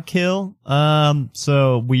Cloud Kill.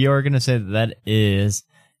 So we are going to say that is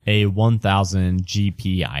a 1000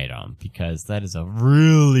 GP item because that is a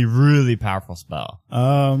really, really powerful spell.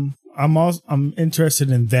 I'm interested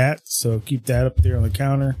in that, so keep that up there on the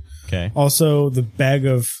counter. Okay. Also, the Bag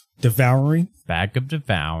of Devouring. Bag of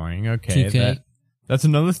Devouring. Okay. 2K. That's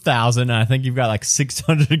another 1,000. I think you've got like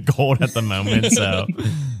 600 gold at the moment. So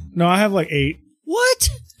No, I have like 8. What?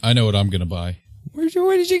 I know what I'm gonna buy. Where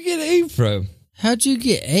did you get 8 from? How'd you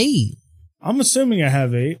get 8? I'm assuming I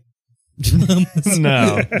have 8.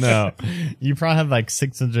 no. You probably have like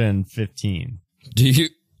 615. Do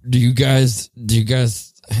you guys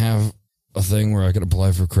have a thing where I can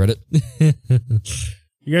apply for credit?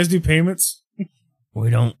 You guys do payments? We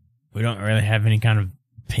don't really have any kind of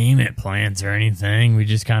payment plans or anything. We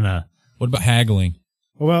just kind of. What about haggling?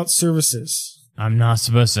 What about services? I'm not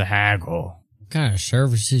supposed to haggle. What kind of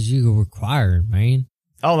services you require, man?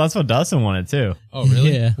 Oh, that's what Dustin wanted too. Oh,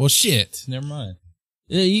 really? Yeah. Well, shit. Never mind.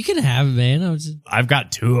 Yeah, you can have it, man. I've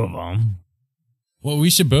got 2 of them. Well, we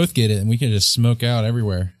should both get it, and we can just smoke out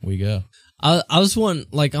everywhere we go. I was wanting,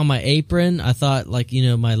 like, on my apron. I thought, like,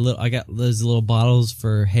 you know, I got those little bottles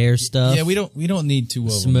for hair stuff. Yeah, we don't need 2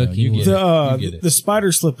 of them. Smoking You get it. You get it. The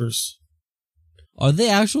spider slippers. Are they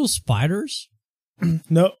actual spiders?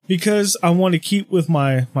 No, because I want to keep with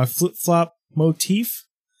my flip flop motif.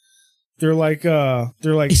 They're like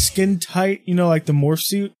skin tight, you know, like the morph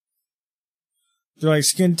suit. They're like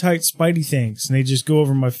skin tight Spidey things, and they just go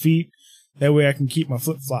over my feet. That way I can keep my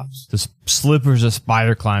flip flops. The slippers of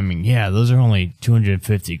spider climbing. Yeah, those are only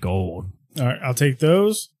 250 gold. All right, I'll take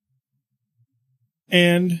those.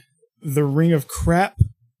 And the Ring of Crap.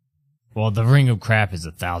 Well, the Ring of Crap is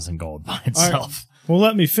 1,000 gold by itself. Well,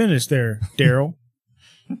 let me finish there, Daryl.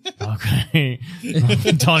 Okay.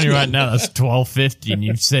 I'm telling you right now, that's 1,250, and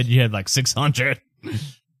you said you had like 600.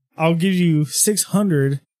 I'll give you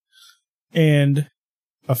 600 and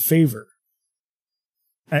a favor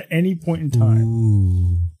at any point in time.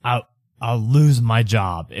 Ooh. I'll lose my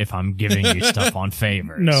job if I'm giving you stuff on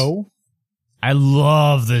favors. No. I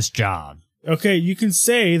love this job. Okay, you can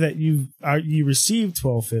say that you received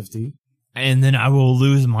 1250. And then I will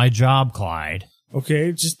lose my job, Clyde.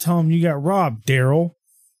 Okay, just tell him you got robbed, Daryl.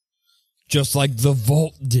 Just like the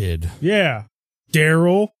vault did. Yeah,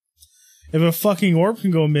 Daryl. If a fucking orb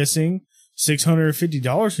can go missing,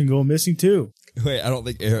 $650 can go missing too. Wait, I don't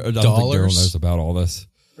think Daryl knows about all this.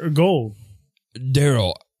 Or gold.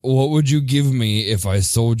 Daryl, what would you give me if I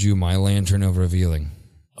sold you my lantern of revealing?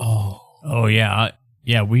 Oh yeah.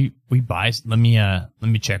 We buy. Let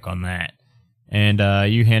me check on that. And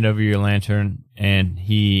you hand over your lantern, and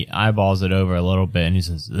he eyeballs it over a little bit, and he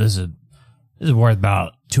says, "This is worth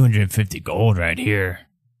about 250 gold right here."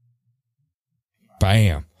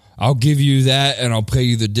 Bam! I'll give you that, and I'll pay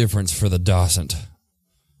you the difference for the docent.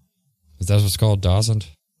 Is that what's called, docent?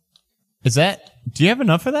 Do you have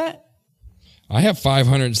enough for that? I have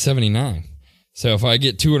 579. So if I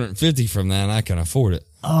get 250 from that, I can afford it.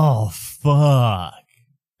 Oh fuck.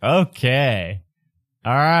 Okay.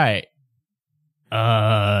 All right.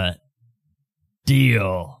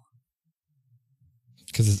 Deal.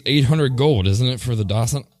 Because it's 800 gold, isn't it, for the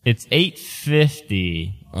docent? It's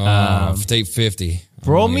 850. It's 850.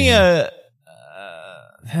 Roll me a.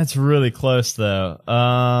 That's really close though.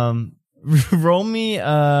 Roll me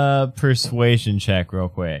a persuasion check real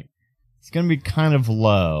quick. It's gonna be kind of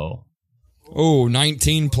low. Oh,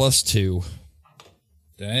 19 plus 2.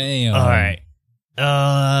 Damn. All right.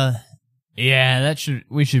 Yeah,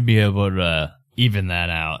 we should be able to even that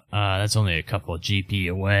out. That's only a couple of GP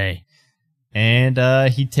away. And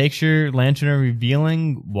he takes your lantern of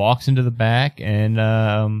revealing, walks into the back, and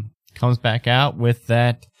comes back out with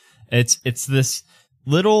that. It's this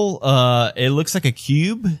little. It looks like a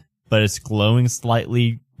cube, but it's glowing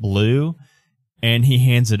slightly blue. And he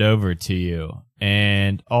hands it over to you.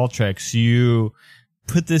 And Ultrex, you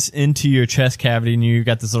put this into your chest cavity, and you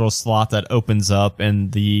got this little slot that opens up,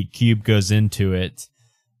 and the cube goes into it.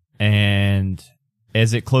 And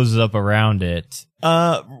as it closes up around it,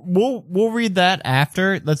 we'll read that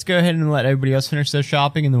after. Let's go ahead and let everybody else finish their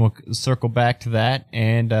shopping, and then we'll circle back to that.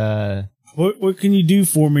 And What can you do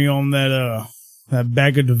for me on that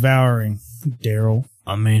bag of devouring, Daryl?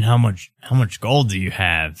 I mean, how much gold do you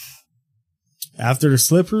have? After the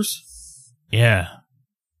slippers? Yeah.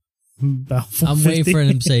 About I'm waiting 450. for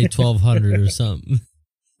him to say 1,200 or something.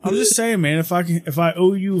 I'm just saying, man, if I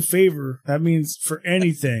owe you a favor, that means for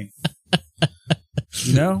anything.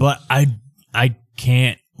 You know? But I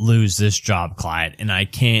can't lose this job, Clyde, and I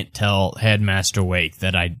can't tell Headmaster Wake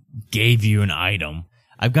that I gave you an item.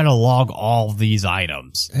 I've got to log all these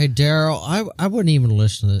items. Hey, Daryl, I wouldn't even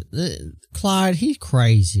listen to it. Clyde, he's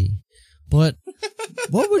crazy. But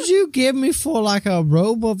what would you give me for like a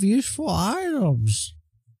robe of useful items?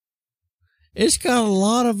 It's got a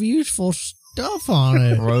lot of useful stuff on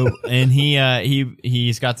it. And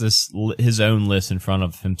he's got his own list in front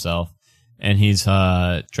of himself, and he's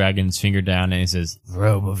dragging his finger down, and he says,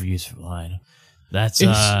 "Robe of useful item." That's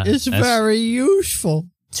It's very useful.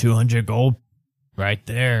 200 gold right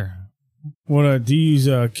there. What do you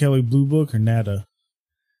use Kelly Blue Book or Nada?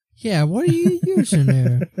 Yeah, what are you using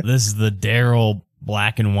there? This is the Daryl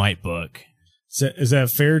black and white book. Is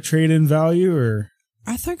that fair trade in value or?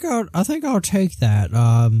 I think I'll take that.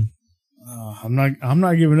 I'm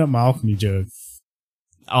not giving up my alchemy jug.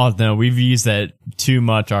 Oh no, we've used that too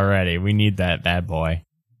much already. We need that bad boy.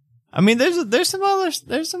 I mean, there's some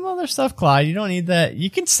other stuff, Clyde. You don't need that.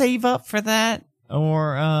 You can save up for that,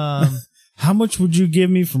 or How much would you give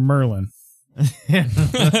me for Merlin?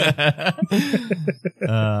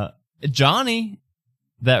 Johnny,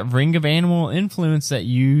 that ring of animal influence that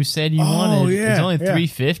you said you wanted, yeah, it's only yeah.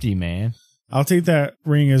 350, man. I'll take that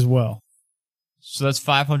ring as well. So that's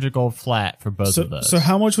 500 gold flat for both of those. So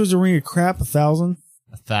how much was the ring of crap? 1,000?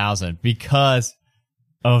 1,000 because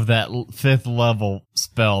of that 5th level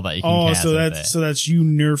spell that you can cast. So that's you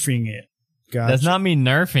nerfing it. Gotcha. That's not me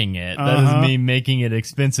nerfing it. That is me making it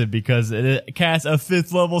expensive because it casts a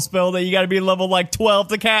 5th level spell that you got to be level like 12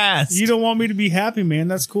 to cast. You don't want me to be happy, man.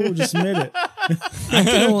 That's cool. Just admit it.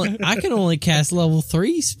 I can only cast level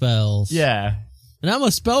 3 spells. Yeah. And I'm a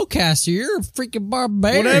spellcaster. You're a freaking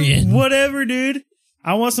barbarian. Whatever, dude.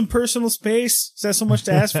 I want some personal space. Is that so much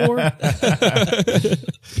to ask for?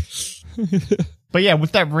 But yeah,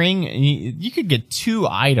 with that ring, you could get 2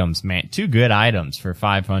 items, man. 2 good items for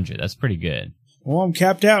 500. That's pretty good. Well, I'm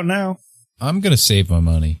capped out now. I'm going to save my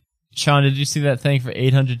money. Sean, did you see that thing for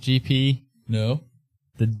 800 GP? No.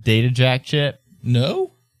 The data jack chip?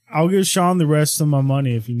 No? I'll give Sean the rest of my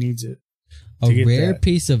money if he needs it. A rare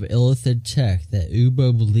piece of illithid tech that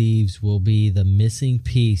Ubo believes will be the missing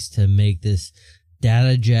piece to make this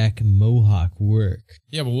data jack mohawk work.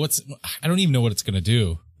 Yeah, but I don't even know what it's going to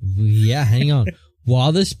do. Yeah, hang on.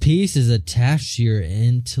 While this piece is attached to your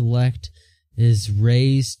intellect is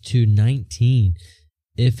raised to 19.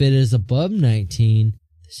 If it is above 19,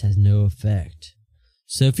 this has no effect.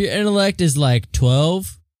 So if your intellect is like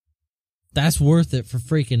 12, that's worth it for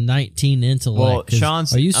freaking 19 intellect. Well, Sean's,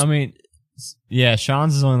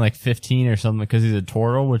 Sean's is only like 15 or something because he's a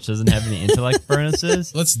turtle, which doesn't have any intellect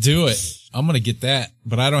bonuses. Let's do it. I'm going to get that,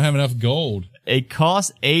 but I don't have enough gold. It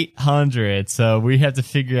costs 800, so we have to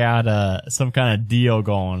figure out some kind of deal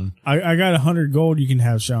going. I got 100 gold you can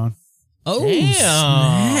have, Sean. Oh, Damn.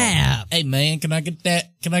 snap. Hey, man, can I get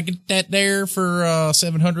that? Can I get that there for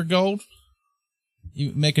 700 gold?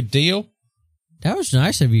 You make a deal? That was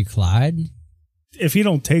nice of you, Clyde. If he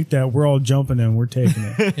don't take that, we're all jumping in. We're taking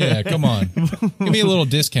it. Yeah, come on. Give me a little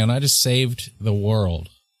discount. I just saved the world.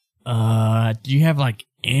 Do you have like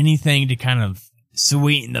anything to kind of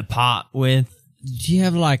sweeten the pot with? Do you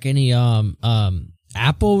have like any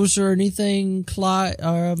apples or anything, Clyde?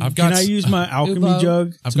 I've got. Can I use my alchemy Ubo?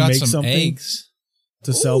 jug I've to got make some something eggs.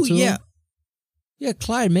 to sell to yeah. him? Yeah,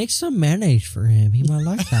 Clyde, make some mayonnaise for him. He might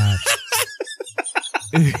like that.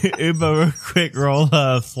 Ubo, real quick, roll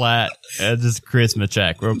a flat, just charisma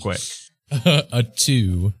check, real quick. A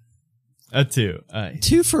 2. A 2.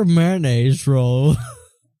 2 for mayonnaise roll.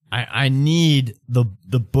 I need the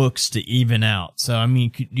books to even out. So, I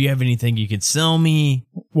mean, do you have anything you could sell me?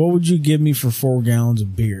 What would you give me for 4 gallons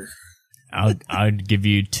of beer? I'd give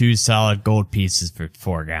you 2 solid gold pieces for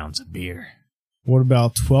 4 gallons of beer. What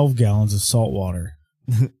about 12 gallons of salt water?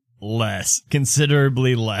 Less.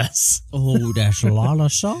 Considerably less. Oh, that's a lot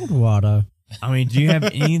of salt water. I mean, do you have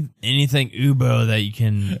anything Ubo that you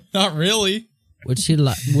can... Not really. Would he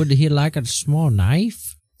like a small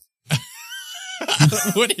knife?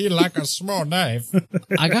 Would he like a small knife?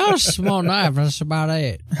 I got a small knife. That's about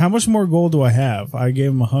it. How much more gold do I have? I gave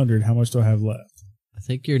him 100. How much do I have left? I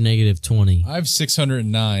think you're negative 20. I have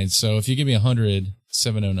 609. So if you give me 100,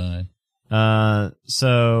 709.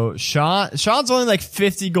 So Sean's only like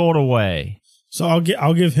 50 gold away. So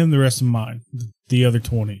I'll give him the rest of mine, the other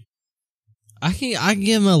 20. I can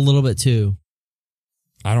give him a little bit too.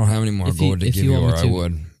 I don't have any more If you- gold to if give you you, want or me I to.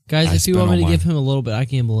 would. Guys, I if you spent want me all to give mine. him a little bit, I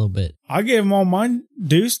can give him a little bit. I gave him all mine,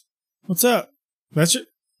 Deuce. What's up? That's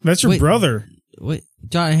your Wait. brother. Wait,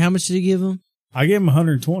 Johnny, how much did you give him? I gave him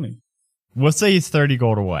 120. We'll say he's 30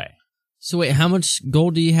 gold away. So wait, how much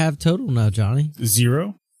gold do you have total now, Johnny?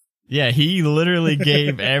 0. Yeah, he literally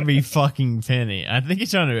gave every fucking penny. I think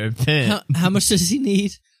he's trying to repent. How much does he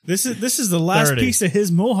need? This is the last 30. piece of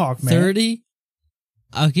his mohawk, man. 30?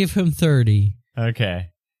 I'll give him 30. Okay.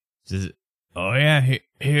 Oh yeah,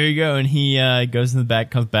 here you go. And he goes in the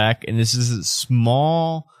back, comes back, and this is a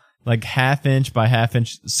small, like half-inch by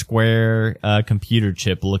half-inch square computer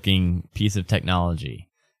chip looking piece of technology.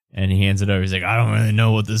 And he hands it over. He's like, I don't really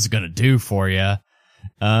know what this is gonna do for you.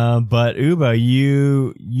 But Uba,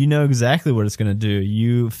 you know exactly what it's gonna do.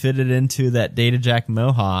 You fit it into that Data Jack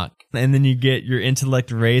mohawk, and then you get your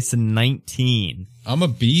intellect raised to 19. I'm a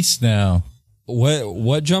beast now.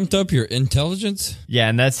 What jumped up? Your intelligence? Yeah,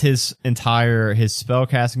 and that's his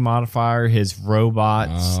spellcasting modifier, his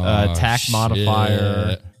robots attack shit.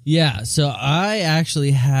 modifier. Yeah, so I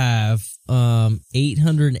actually have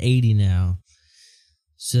 880 now.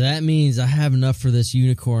 So that means I have enough for this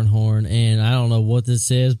unicorn horn, and I don't know what this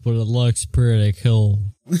is, but it looks pretty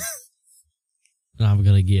cool. And I'm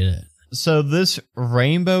gonna get it. So this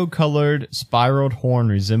rainbow-colored spiraled horn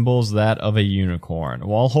resembles that of a unicorn.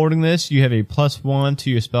 While holding this, you have a +1 to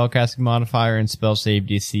your spellcasting modifier and spell save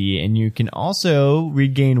DC, and you can also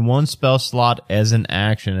regain 1 spell slot as an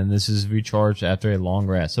action, and this is recharged after a long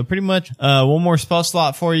rest. So pretty much 1 more spell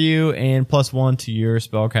slot for you, and +1 to your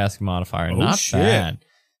spellcasting modifier. Not shit. bad.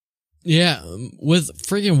 Yeah, with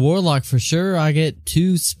freaking Warlock for sure, I get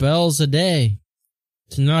 2 spells a day.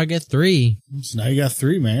 So now I get 3. So now you got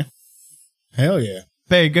 3, man. Hell yeah.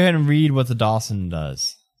 Barry, go ahead and read what the Dawson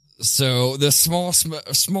does. So this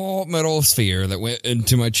small metal sphere that went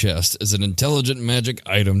into my chest is an intelligent magic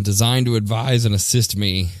item designed to advise and assist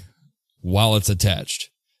me while it's attached.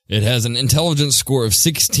 It has an intelligence score of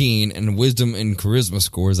 16 and wisdom and charisma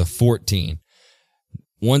scores of 14.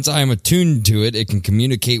 Once I am attuned to it, it can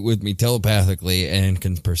communicate with me telepathically and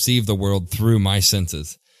can perceive the world through my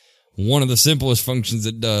senses. One of the simplest functions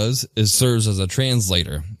it does is serves as a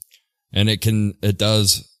translator. And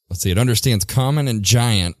it understands Common and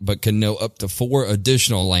Giant, but can know up to 4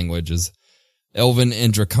 additional languages. Elven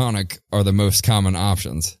and Draconic are the most common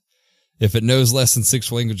options. If it knows less than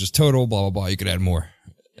 6 languages total, blah, blah, blah, you could add more.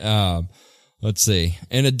 Let's see.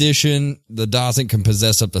 In addition, the Dawson can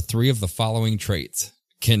possess up to 3 of the following traits.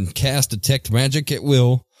 Can cast Detect Magic at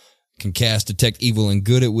will, can cast Detect Evil and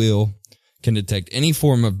Good at will, can detect any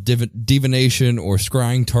form of divination or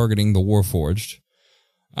scrying targeting the Warforged.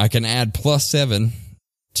 I can add +7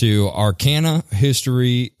 to Arcana,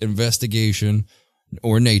 History, Investigation,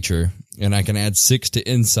 or Nature, and I can add 6 to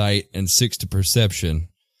Insight and 6 to Perception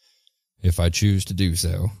if I choose to do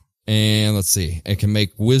so. And let's see, it can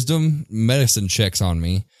make Wisdom medicine checks on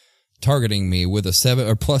me, targeting me with a 7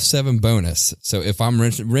 or +7 bonus. So if I'm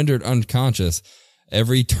rendered unconscious,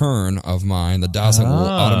 every turn of mine, the Dawson will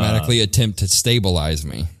automatically attempt to stabilize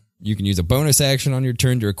me. You can use a bonus action on your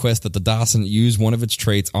turn to request that the Dawson use one of its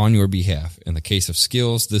traits on your behalf. In the case of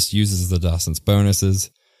skills, this uses the Dawson's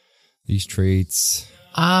bonuses. These traits.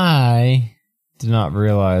 I did not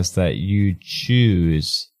realize that you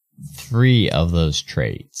choose 3 of those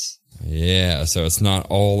traits. Yeah, so it's not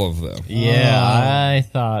all of them. Yeah, I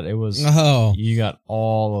thought it was. Oh. You got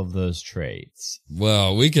all of those traits.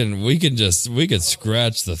 Well, we could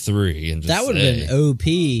scratch the 3 and just That would have say, been OP.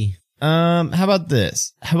 How about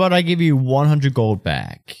this? How about I give you 100 gold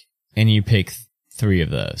back, and you pick 3 of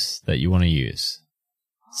those that you want to use.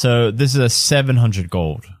 So this is a 700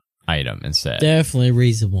 gold item instead. Definitely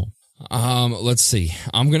reasonable. Let's see.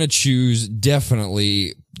 I'm gonna choose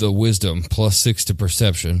definitely the Wisdom +6 to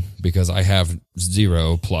Perception because I have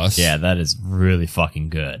 0+. Yeah, that is really fucking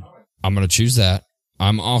good. I'm gonna choose that.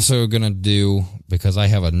 I'm also gonna do, because I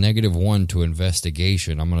have a -1 to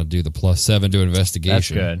Investigation, I'm gonna do the +7 to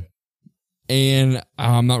Investigation. That's good. And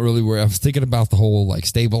I'm not really worried. I was thinking about the whole like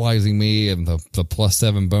stabilizing me and the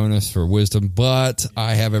 +7 bonus for Wisdom, but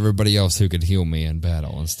I have everybody else who can heal me in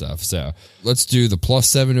battle and stuff. So let's do the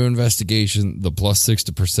 +7 to Investigation, the +6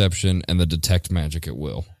 to Perception, and the Detect Magic at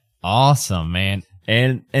will. Awesome, man.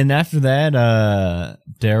 And after that,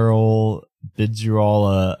 Daryl bids you all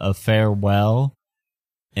a farewell,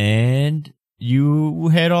 and you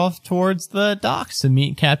head off towards the docks to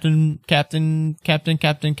meet Captain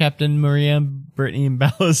Maria, Brittany, and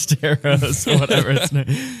Ballesteros, or whatever its name.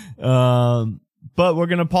 But we're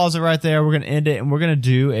going to pause it right there. We're going to end it, and we're going to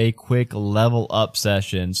do a quick level up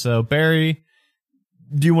session. So, Barry,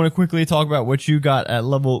 do you want to quickly talk about what you got at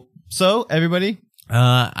level? So everybody,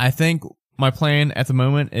 I think my plan at the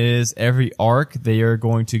moment is every arc they are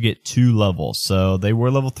going to get 2 levels. So they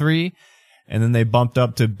were level 3, and then they bumped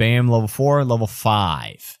up to BAM level 4, level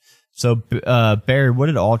 5. So Barry, what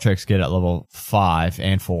did Ultrex get at level 5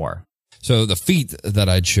 and 4? So the feat that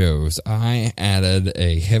I chose, I added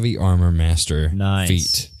a heavy armor master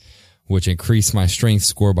feat, which increased my strength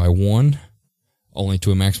score by 1, only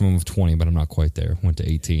to a maximum of 20, but I'm not quite there. Went to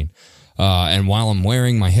 18. And while I'm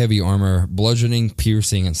wearing my heavy armor, bludgeoning,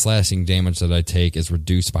 piercing, and slashing damage that I take is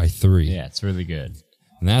reduced by 3. Yeah, it's really good.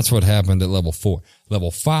 And that's what happened at level 4.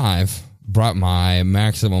 Level 5 brought my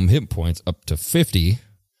maximum hit points up to 50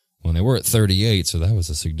 when they were at 38, so that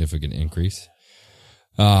was a significant increase.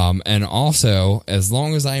 And also, as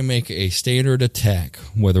long as I make a standard attack,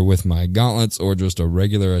 whether with my gauntlets or just a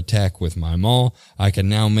regular attack with my maul, I can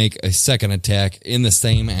now make a second attack in the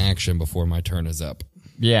same action before my turn is up.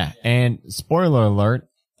 Yeah, and spoiler alert,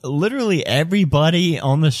 literally everybody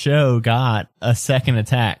on the show got a second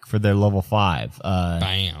attack for their level 5.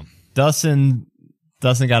 Bam. Dustin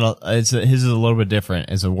got his is a little bit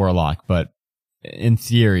different as a warlock, but in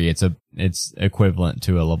theory, it's equivalent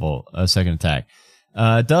to a second attack.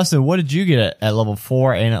 Dustin, what did you get at level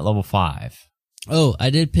 4 and at level 5? Oh, I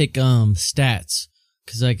did pick stats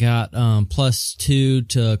because I got +2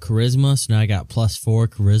 to charisma, so now I got +4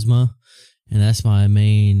 charisma, and that's my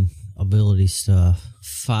main ability stuff.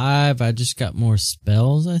 5, I just got more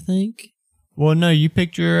spells, I think. Well, no, you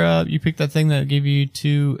picked that thing that gave you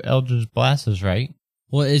 2 Eldritch Blasts, right?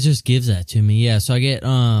 Well, it just gives that to me, yeah. So I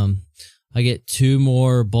get 2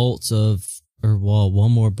 more bolts of.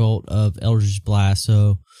 One more bolt of Eldritch Blast.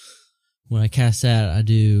 So when I cast that, I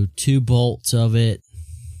do 2 bolts of it,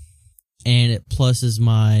 and it pluses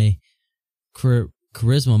my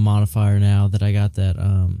charisma modifier now that I got that.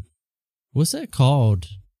 What's that called?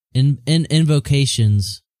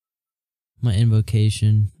 Invocations. My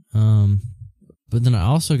invocation. But then I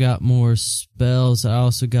also got more spells. I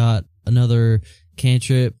also got another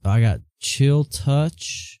cantrip. I got Chill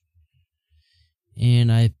Touch.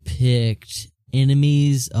 And I picked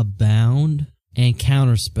Enemies Abound and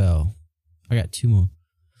Counterspell. I got 2 more.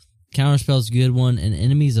 Counterspell's a good one, and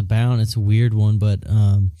Enemies Abound, it's a weird one, but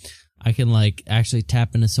I can actually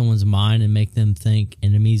tap into someone's mind and make them think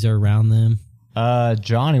enemies are around them.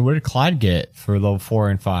 Johnny, what did Clyde get for level 4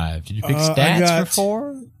 and 5? Did you pick stats for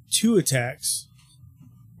 4? 2 attacks.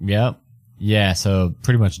 Yep. Yeah, so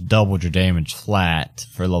pretty much doubled your damage flat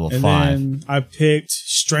for level 5. And then I picked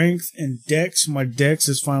strength and dex. My dex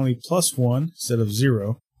is finally +1 instead of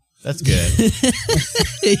 0. That's good.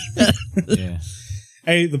 Yeah.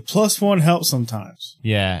 Hey, the +1 helps sometimes.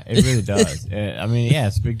 Yeah, it really does. I mean, yeah,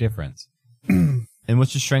 it's a big difference. And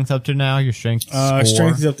what's your strength up to now? Your strength score?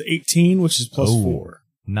 Strength is up to 18, which is +4.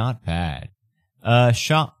 Not bad.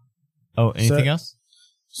 Sean. Oh, anything else?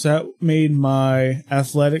 So that made my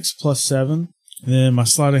athletics +7. And then my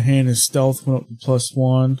sleight of hand and stealth went up to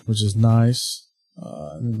 +1, which is nice.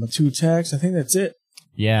 And then my 2 attacks, I think that's it.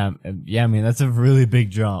 Yeah, I mean, that's a really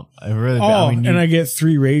big jump. And I get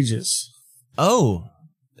 3 rages. Oh,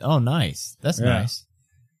 nice. That's nice.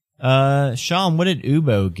 Sean, what did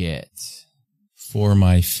Ubo get? For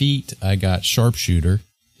my feat, I got Sharpshooter.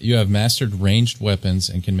 You have mastered ranged weapons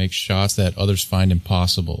and can make shots that others find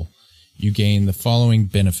impossible. You gain the following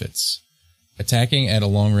benefits. Attacking at a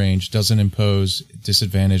long range doesn't impose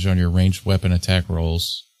disadvantage on your ranged weapon attack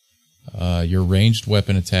rolls. Your ranged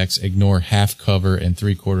weapon attacks ignore half cover and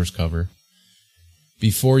 3/4 cover.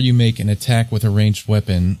 Before you make an attack with a ranged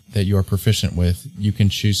weapon that you are proficient with, you can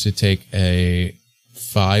choose to take a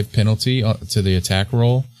 5 penalty to the attack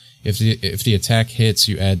roll. If the attack hits,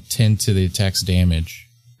 you add 10 to the attack's damage.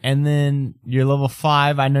 And then your level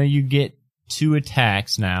 5, I know you get 2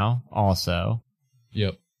 attacks now also.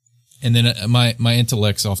 Yep. And then my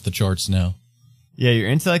intellect's off the charts now. Yeah, your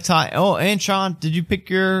intellect's high. Oh, and Sean, did you pick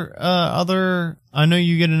your other? I know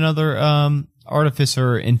you get another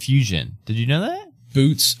artificer infusion. Did you know that?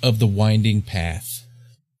 Boots of the Winding Path.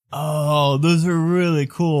 Oh, those are really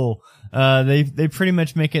cool. They pretty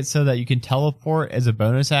much make it so that you can teleport as a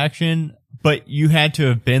bonus action, but you had to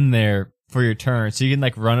have been there for your turn. So you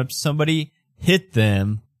can run up to somebody, hit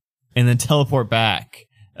them, and then teleport back.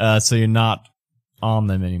 So you're not on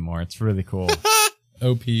them anymore. It's really cool.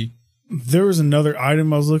 OP. There was another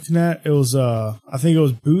item I was looking at. It was I think it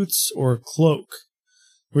was boots or a cloak,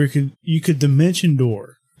 where you could dimension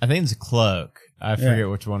door. I think it's a cloak. I forget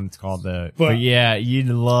which one it's called though. But But yeah, you'd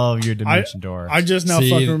love your dimension door. I just now See,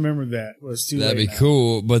 fucking remembered that. Well, it's too That'd late be now.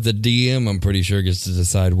 cool, but the DM, I'm pretty sure, gets to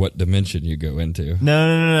decide what dimension you go into.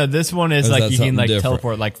 No. This one is Or is like that you can something like different?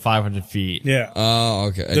 teleport like 500 feet. Yeah. Oh,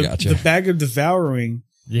 okay. I The, gotcha. the bag of devouring.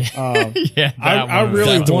 Yeah. Um, Yeah. I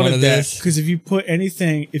really Back to one wanted of that this. because if you put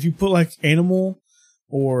like animal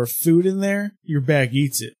or food in there, your bag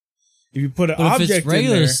eats it. If you put an But if object it's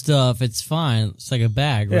regular in there, stuff, it's fine. It's like a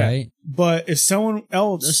bag, Yeah. right? but if someone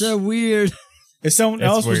else, That's so weird. if someone That's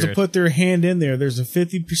else was to weird. put their hand in there, there's a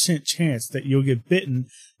 50% chance that you'll get bitten.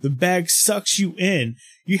 The bag sucks you in.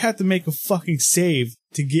 You have to make a fucking save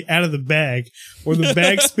to get out of the bag, or the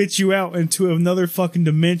bag spits you out into another fucking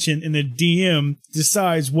dimension, and the DM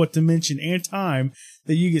decides what dimension and time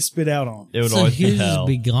that you get spit out on. It would So always he be would just hell.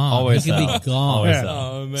 be gone. Always He could hell. be gone. Always Yeah.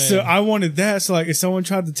 hell. Oh, man. So I wanted that. So like, if someone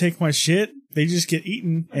tried to take my shit, they just get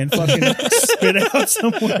eaten and fucking spit out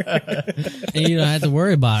somewhere. And you don't have to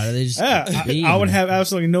worry about it. They just Yeah, eat I would them. have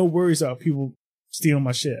absolutely no worries about people stealing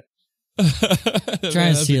my shit. Try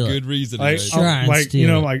and steal a it. good reason. Like, right? Try and like steal you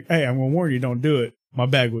know, it. like, hey, I'm gonna warn you, don't do it. My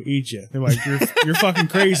bag will eat you. They're like, you're fucking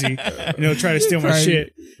crazy. You know, try to steal my Right.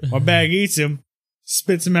 shit. My bag eats him,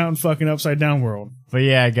 spits him out in fucking upside down world. But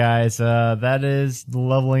yeah, guys, that is the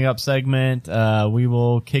leveling up segment. We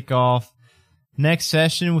will kick off next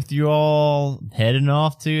session with you all heading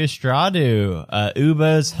off to Estradu,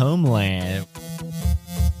 Uba's homeland.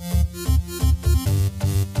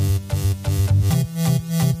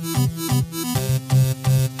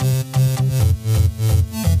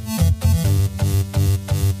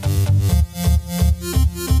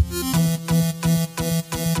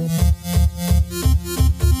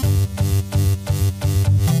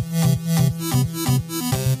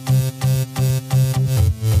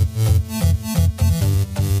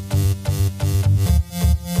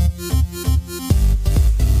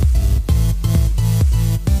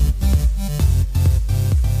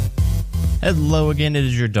 Hello again, it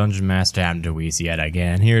is your Dungeon Master, Adam DeWeese yet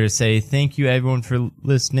again, here to say thank you everyone for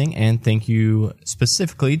listening, and thank you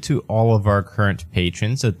specifically to all of our current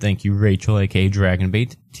patrons. So thank you Rachel, aka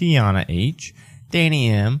Dragonbait, Tiana H, Danny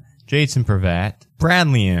M, Jason Pravat,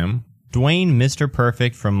 Bradley M, Dwayne Mr.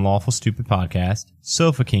 Perfect from Lawful Stupid Podcast,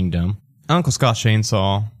 Sofa Kingdom, Uncle Scott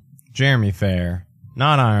Chainsaw, Jeremy Fair,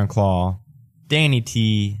 Not Ironclaw, Danny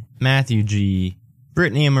T, Matthew G,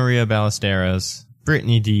 Brittany and Maria Ballesteros,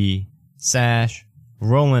 Brittany D, Sash,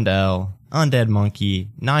 Roland L, Undead Monkey,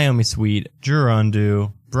 Naomi Sweet,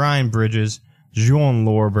 Jurundu, Brian Bridges, Juan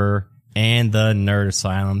Lorber, and the Nerd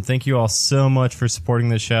Asylum. Thank you all so much for supporting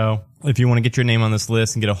the show. If you want to get your name on this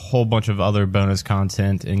list and get a whole bunch of other bonus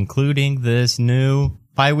content, including this new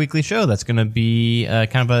bi-weekly show that's going to be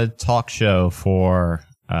kind of a talk show for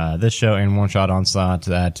this show and One Shot Onslaught,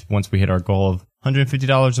 that once we hit our goal of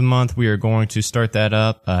 $150 a month, we are going to start that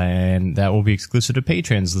up, and that will be exclusive to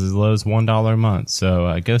patrons as low as $1 a month.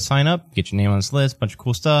 So go sign up, get your name on this list, bunch of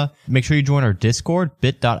cool stuff. Make sure you join our Discord,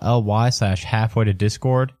 bit.ly/halfway to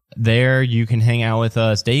Discord. There you can hang out with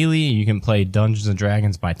us daily. You can play Dungeons and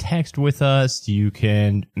Dragons by text with us. You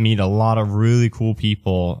can meet a lot of really cool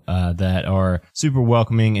people that are super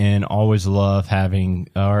welcoming and always love having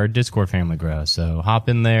our Discord family grow. So hop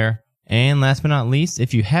in there. And last but not least,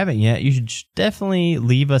 if you haven't yet, you should definitely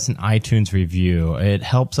leave us an iTunes review. It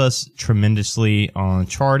helps us tremendously on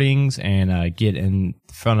chartings and get in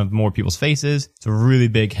front of more people's faces. It's a really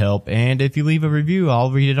big help. And if you leave a review,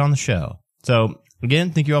 I'll read it on the show. So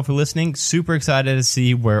again, thank you all for listening. Super excited to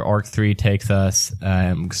see where Arc 3 takes us.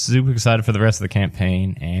 I'm super excited for the rest of the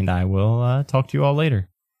campaign, and I will talk to you all later.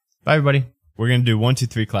 Bye, everybody. We're going to do 1, 2,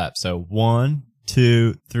 3 claps. So 1,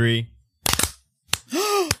 2, 3.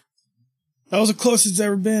 That was the closest it's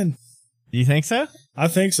ever been. Do you think so? I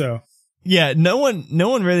think so. Yeah, no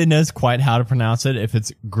one really knows quite how to pronounce it, if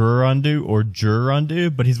it's Gurundu or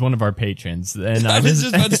Jurundu, but he's one of our patrons. And I was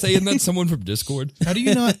just about to say, isn't that someone from Discord? How do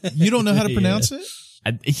you not? You don't know how to pronounce it?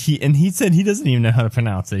 he said he doesn't even know how to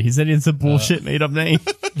pronounce it. He said it's a bullshit made up name.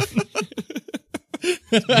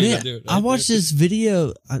 Man, Dude, I watched this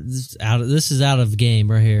video. This is out of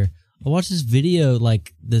game right here. I watched this video,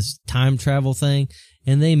 like this time travel thing,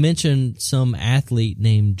 and they mentioned some athlete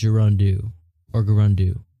named Gerundu or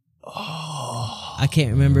Gerundu. Oh, I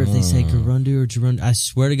can't remember if they say Gerundu or Gerundu. I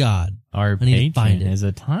swear to God, Our I need to find patron it. is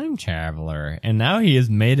a time traveler, and now he has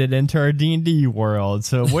made it into our D&D world.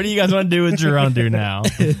 So what do you guys want to do with Gerundu now?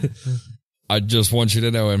 I just want you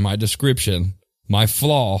to know in my description, my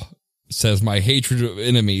flaw says my hatred of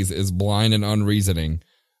enemies is blind and unreasoning.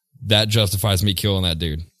 That justifies me killing that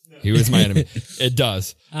dude. He was my enemy. It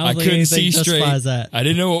does. I don't think couldn't anything see straight. justifies that. I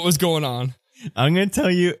didn't know what was going on. I'm going to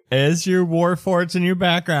tell you, as your war forts in your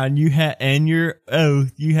background, you have, and your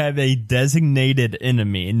oath, you have a designated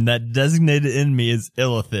enemy, and that designated enemy is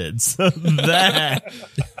Illithid. So that,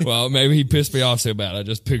 Well, maybe he pissed me off so bad. I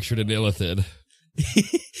just pictured an Illithid.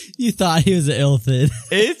 You thought he was an Illithid.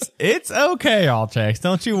 it's okay, Altrax.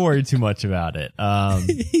 Don't you worry too much about it.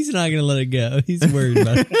 He's not going to let it go. He's worried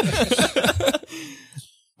about it.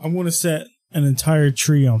 I want to set an entire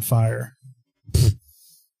tree on fire.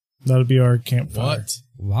 That'll be our campfire. What?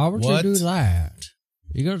 Why would What? you do that?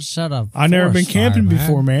 You're going to set up. I never been camping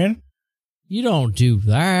before, man. You don't do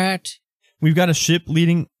that. we've got a ship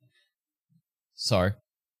leading. Sorry.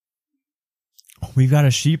 We've got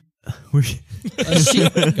a sheep. A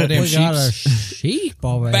sheep. Goddamn We got a sheeps. sheep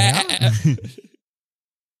over there.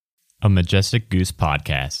 A Majestic Goose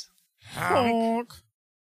podcast. Honk.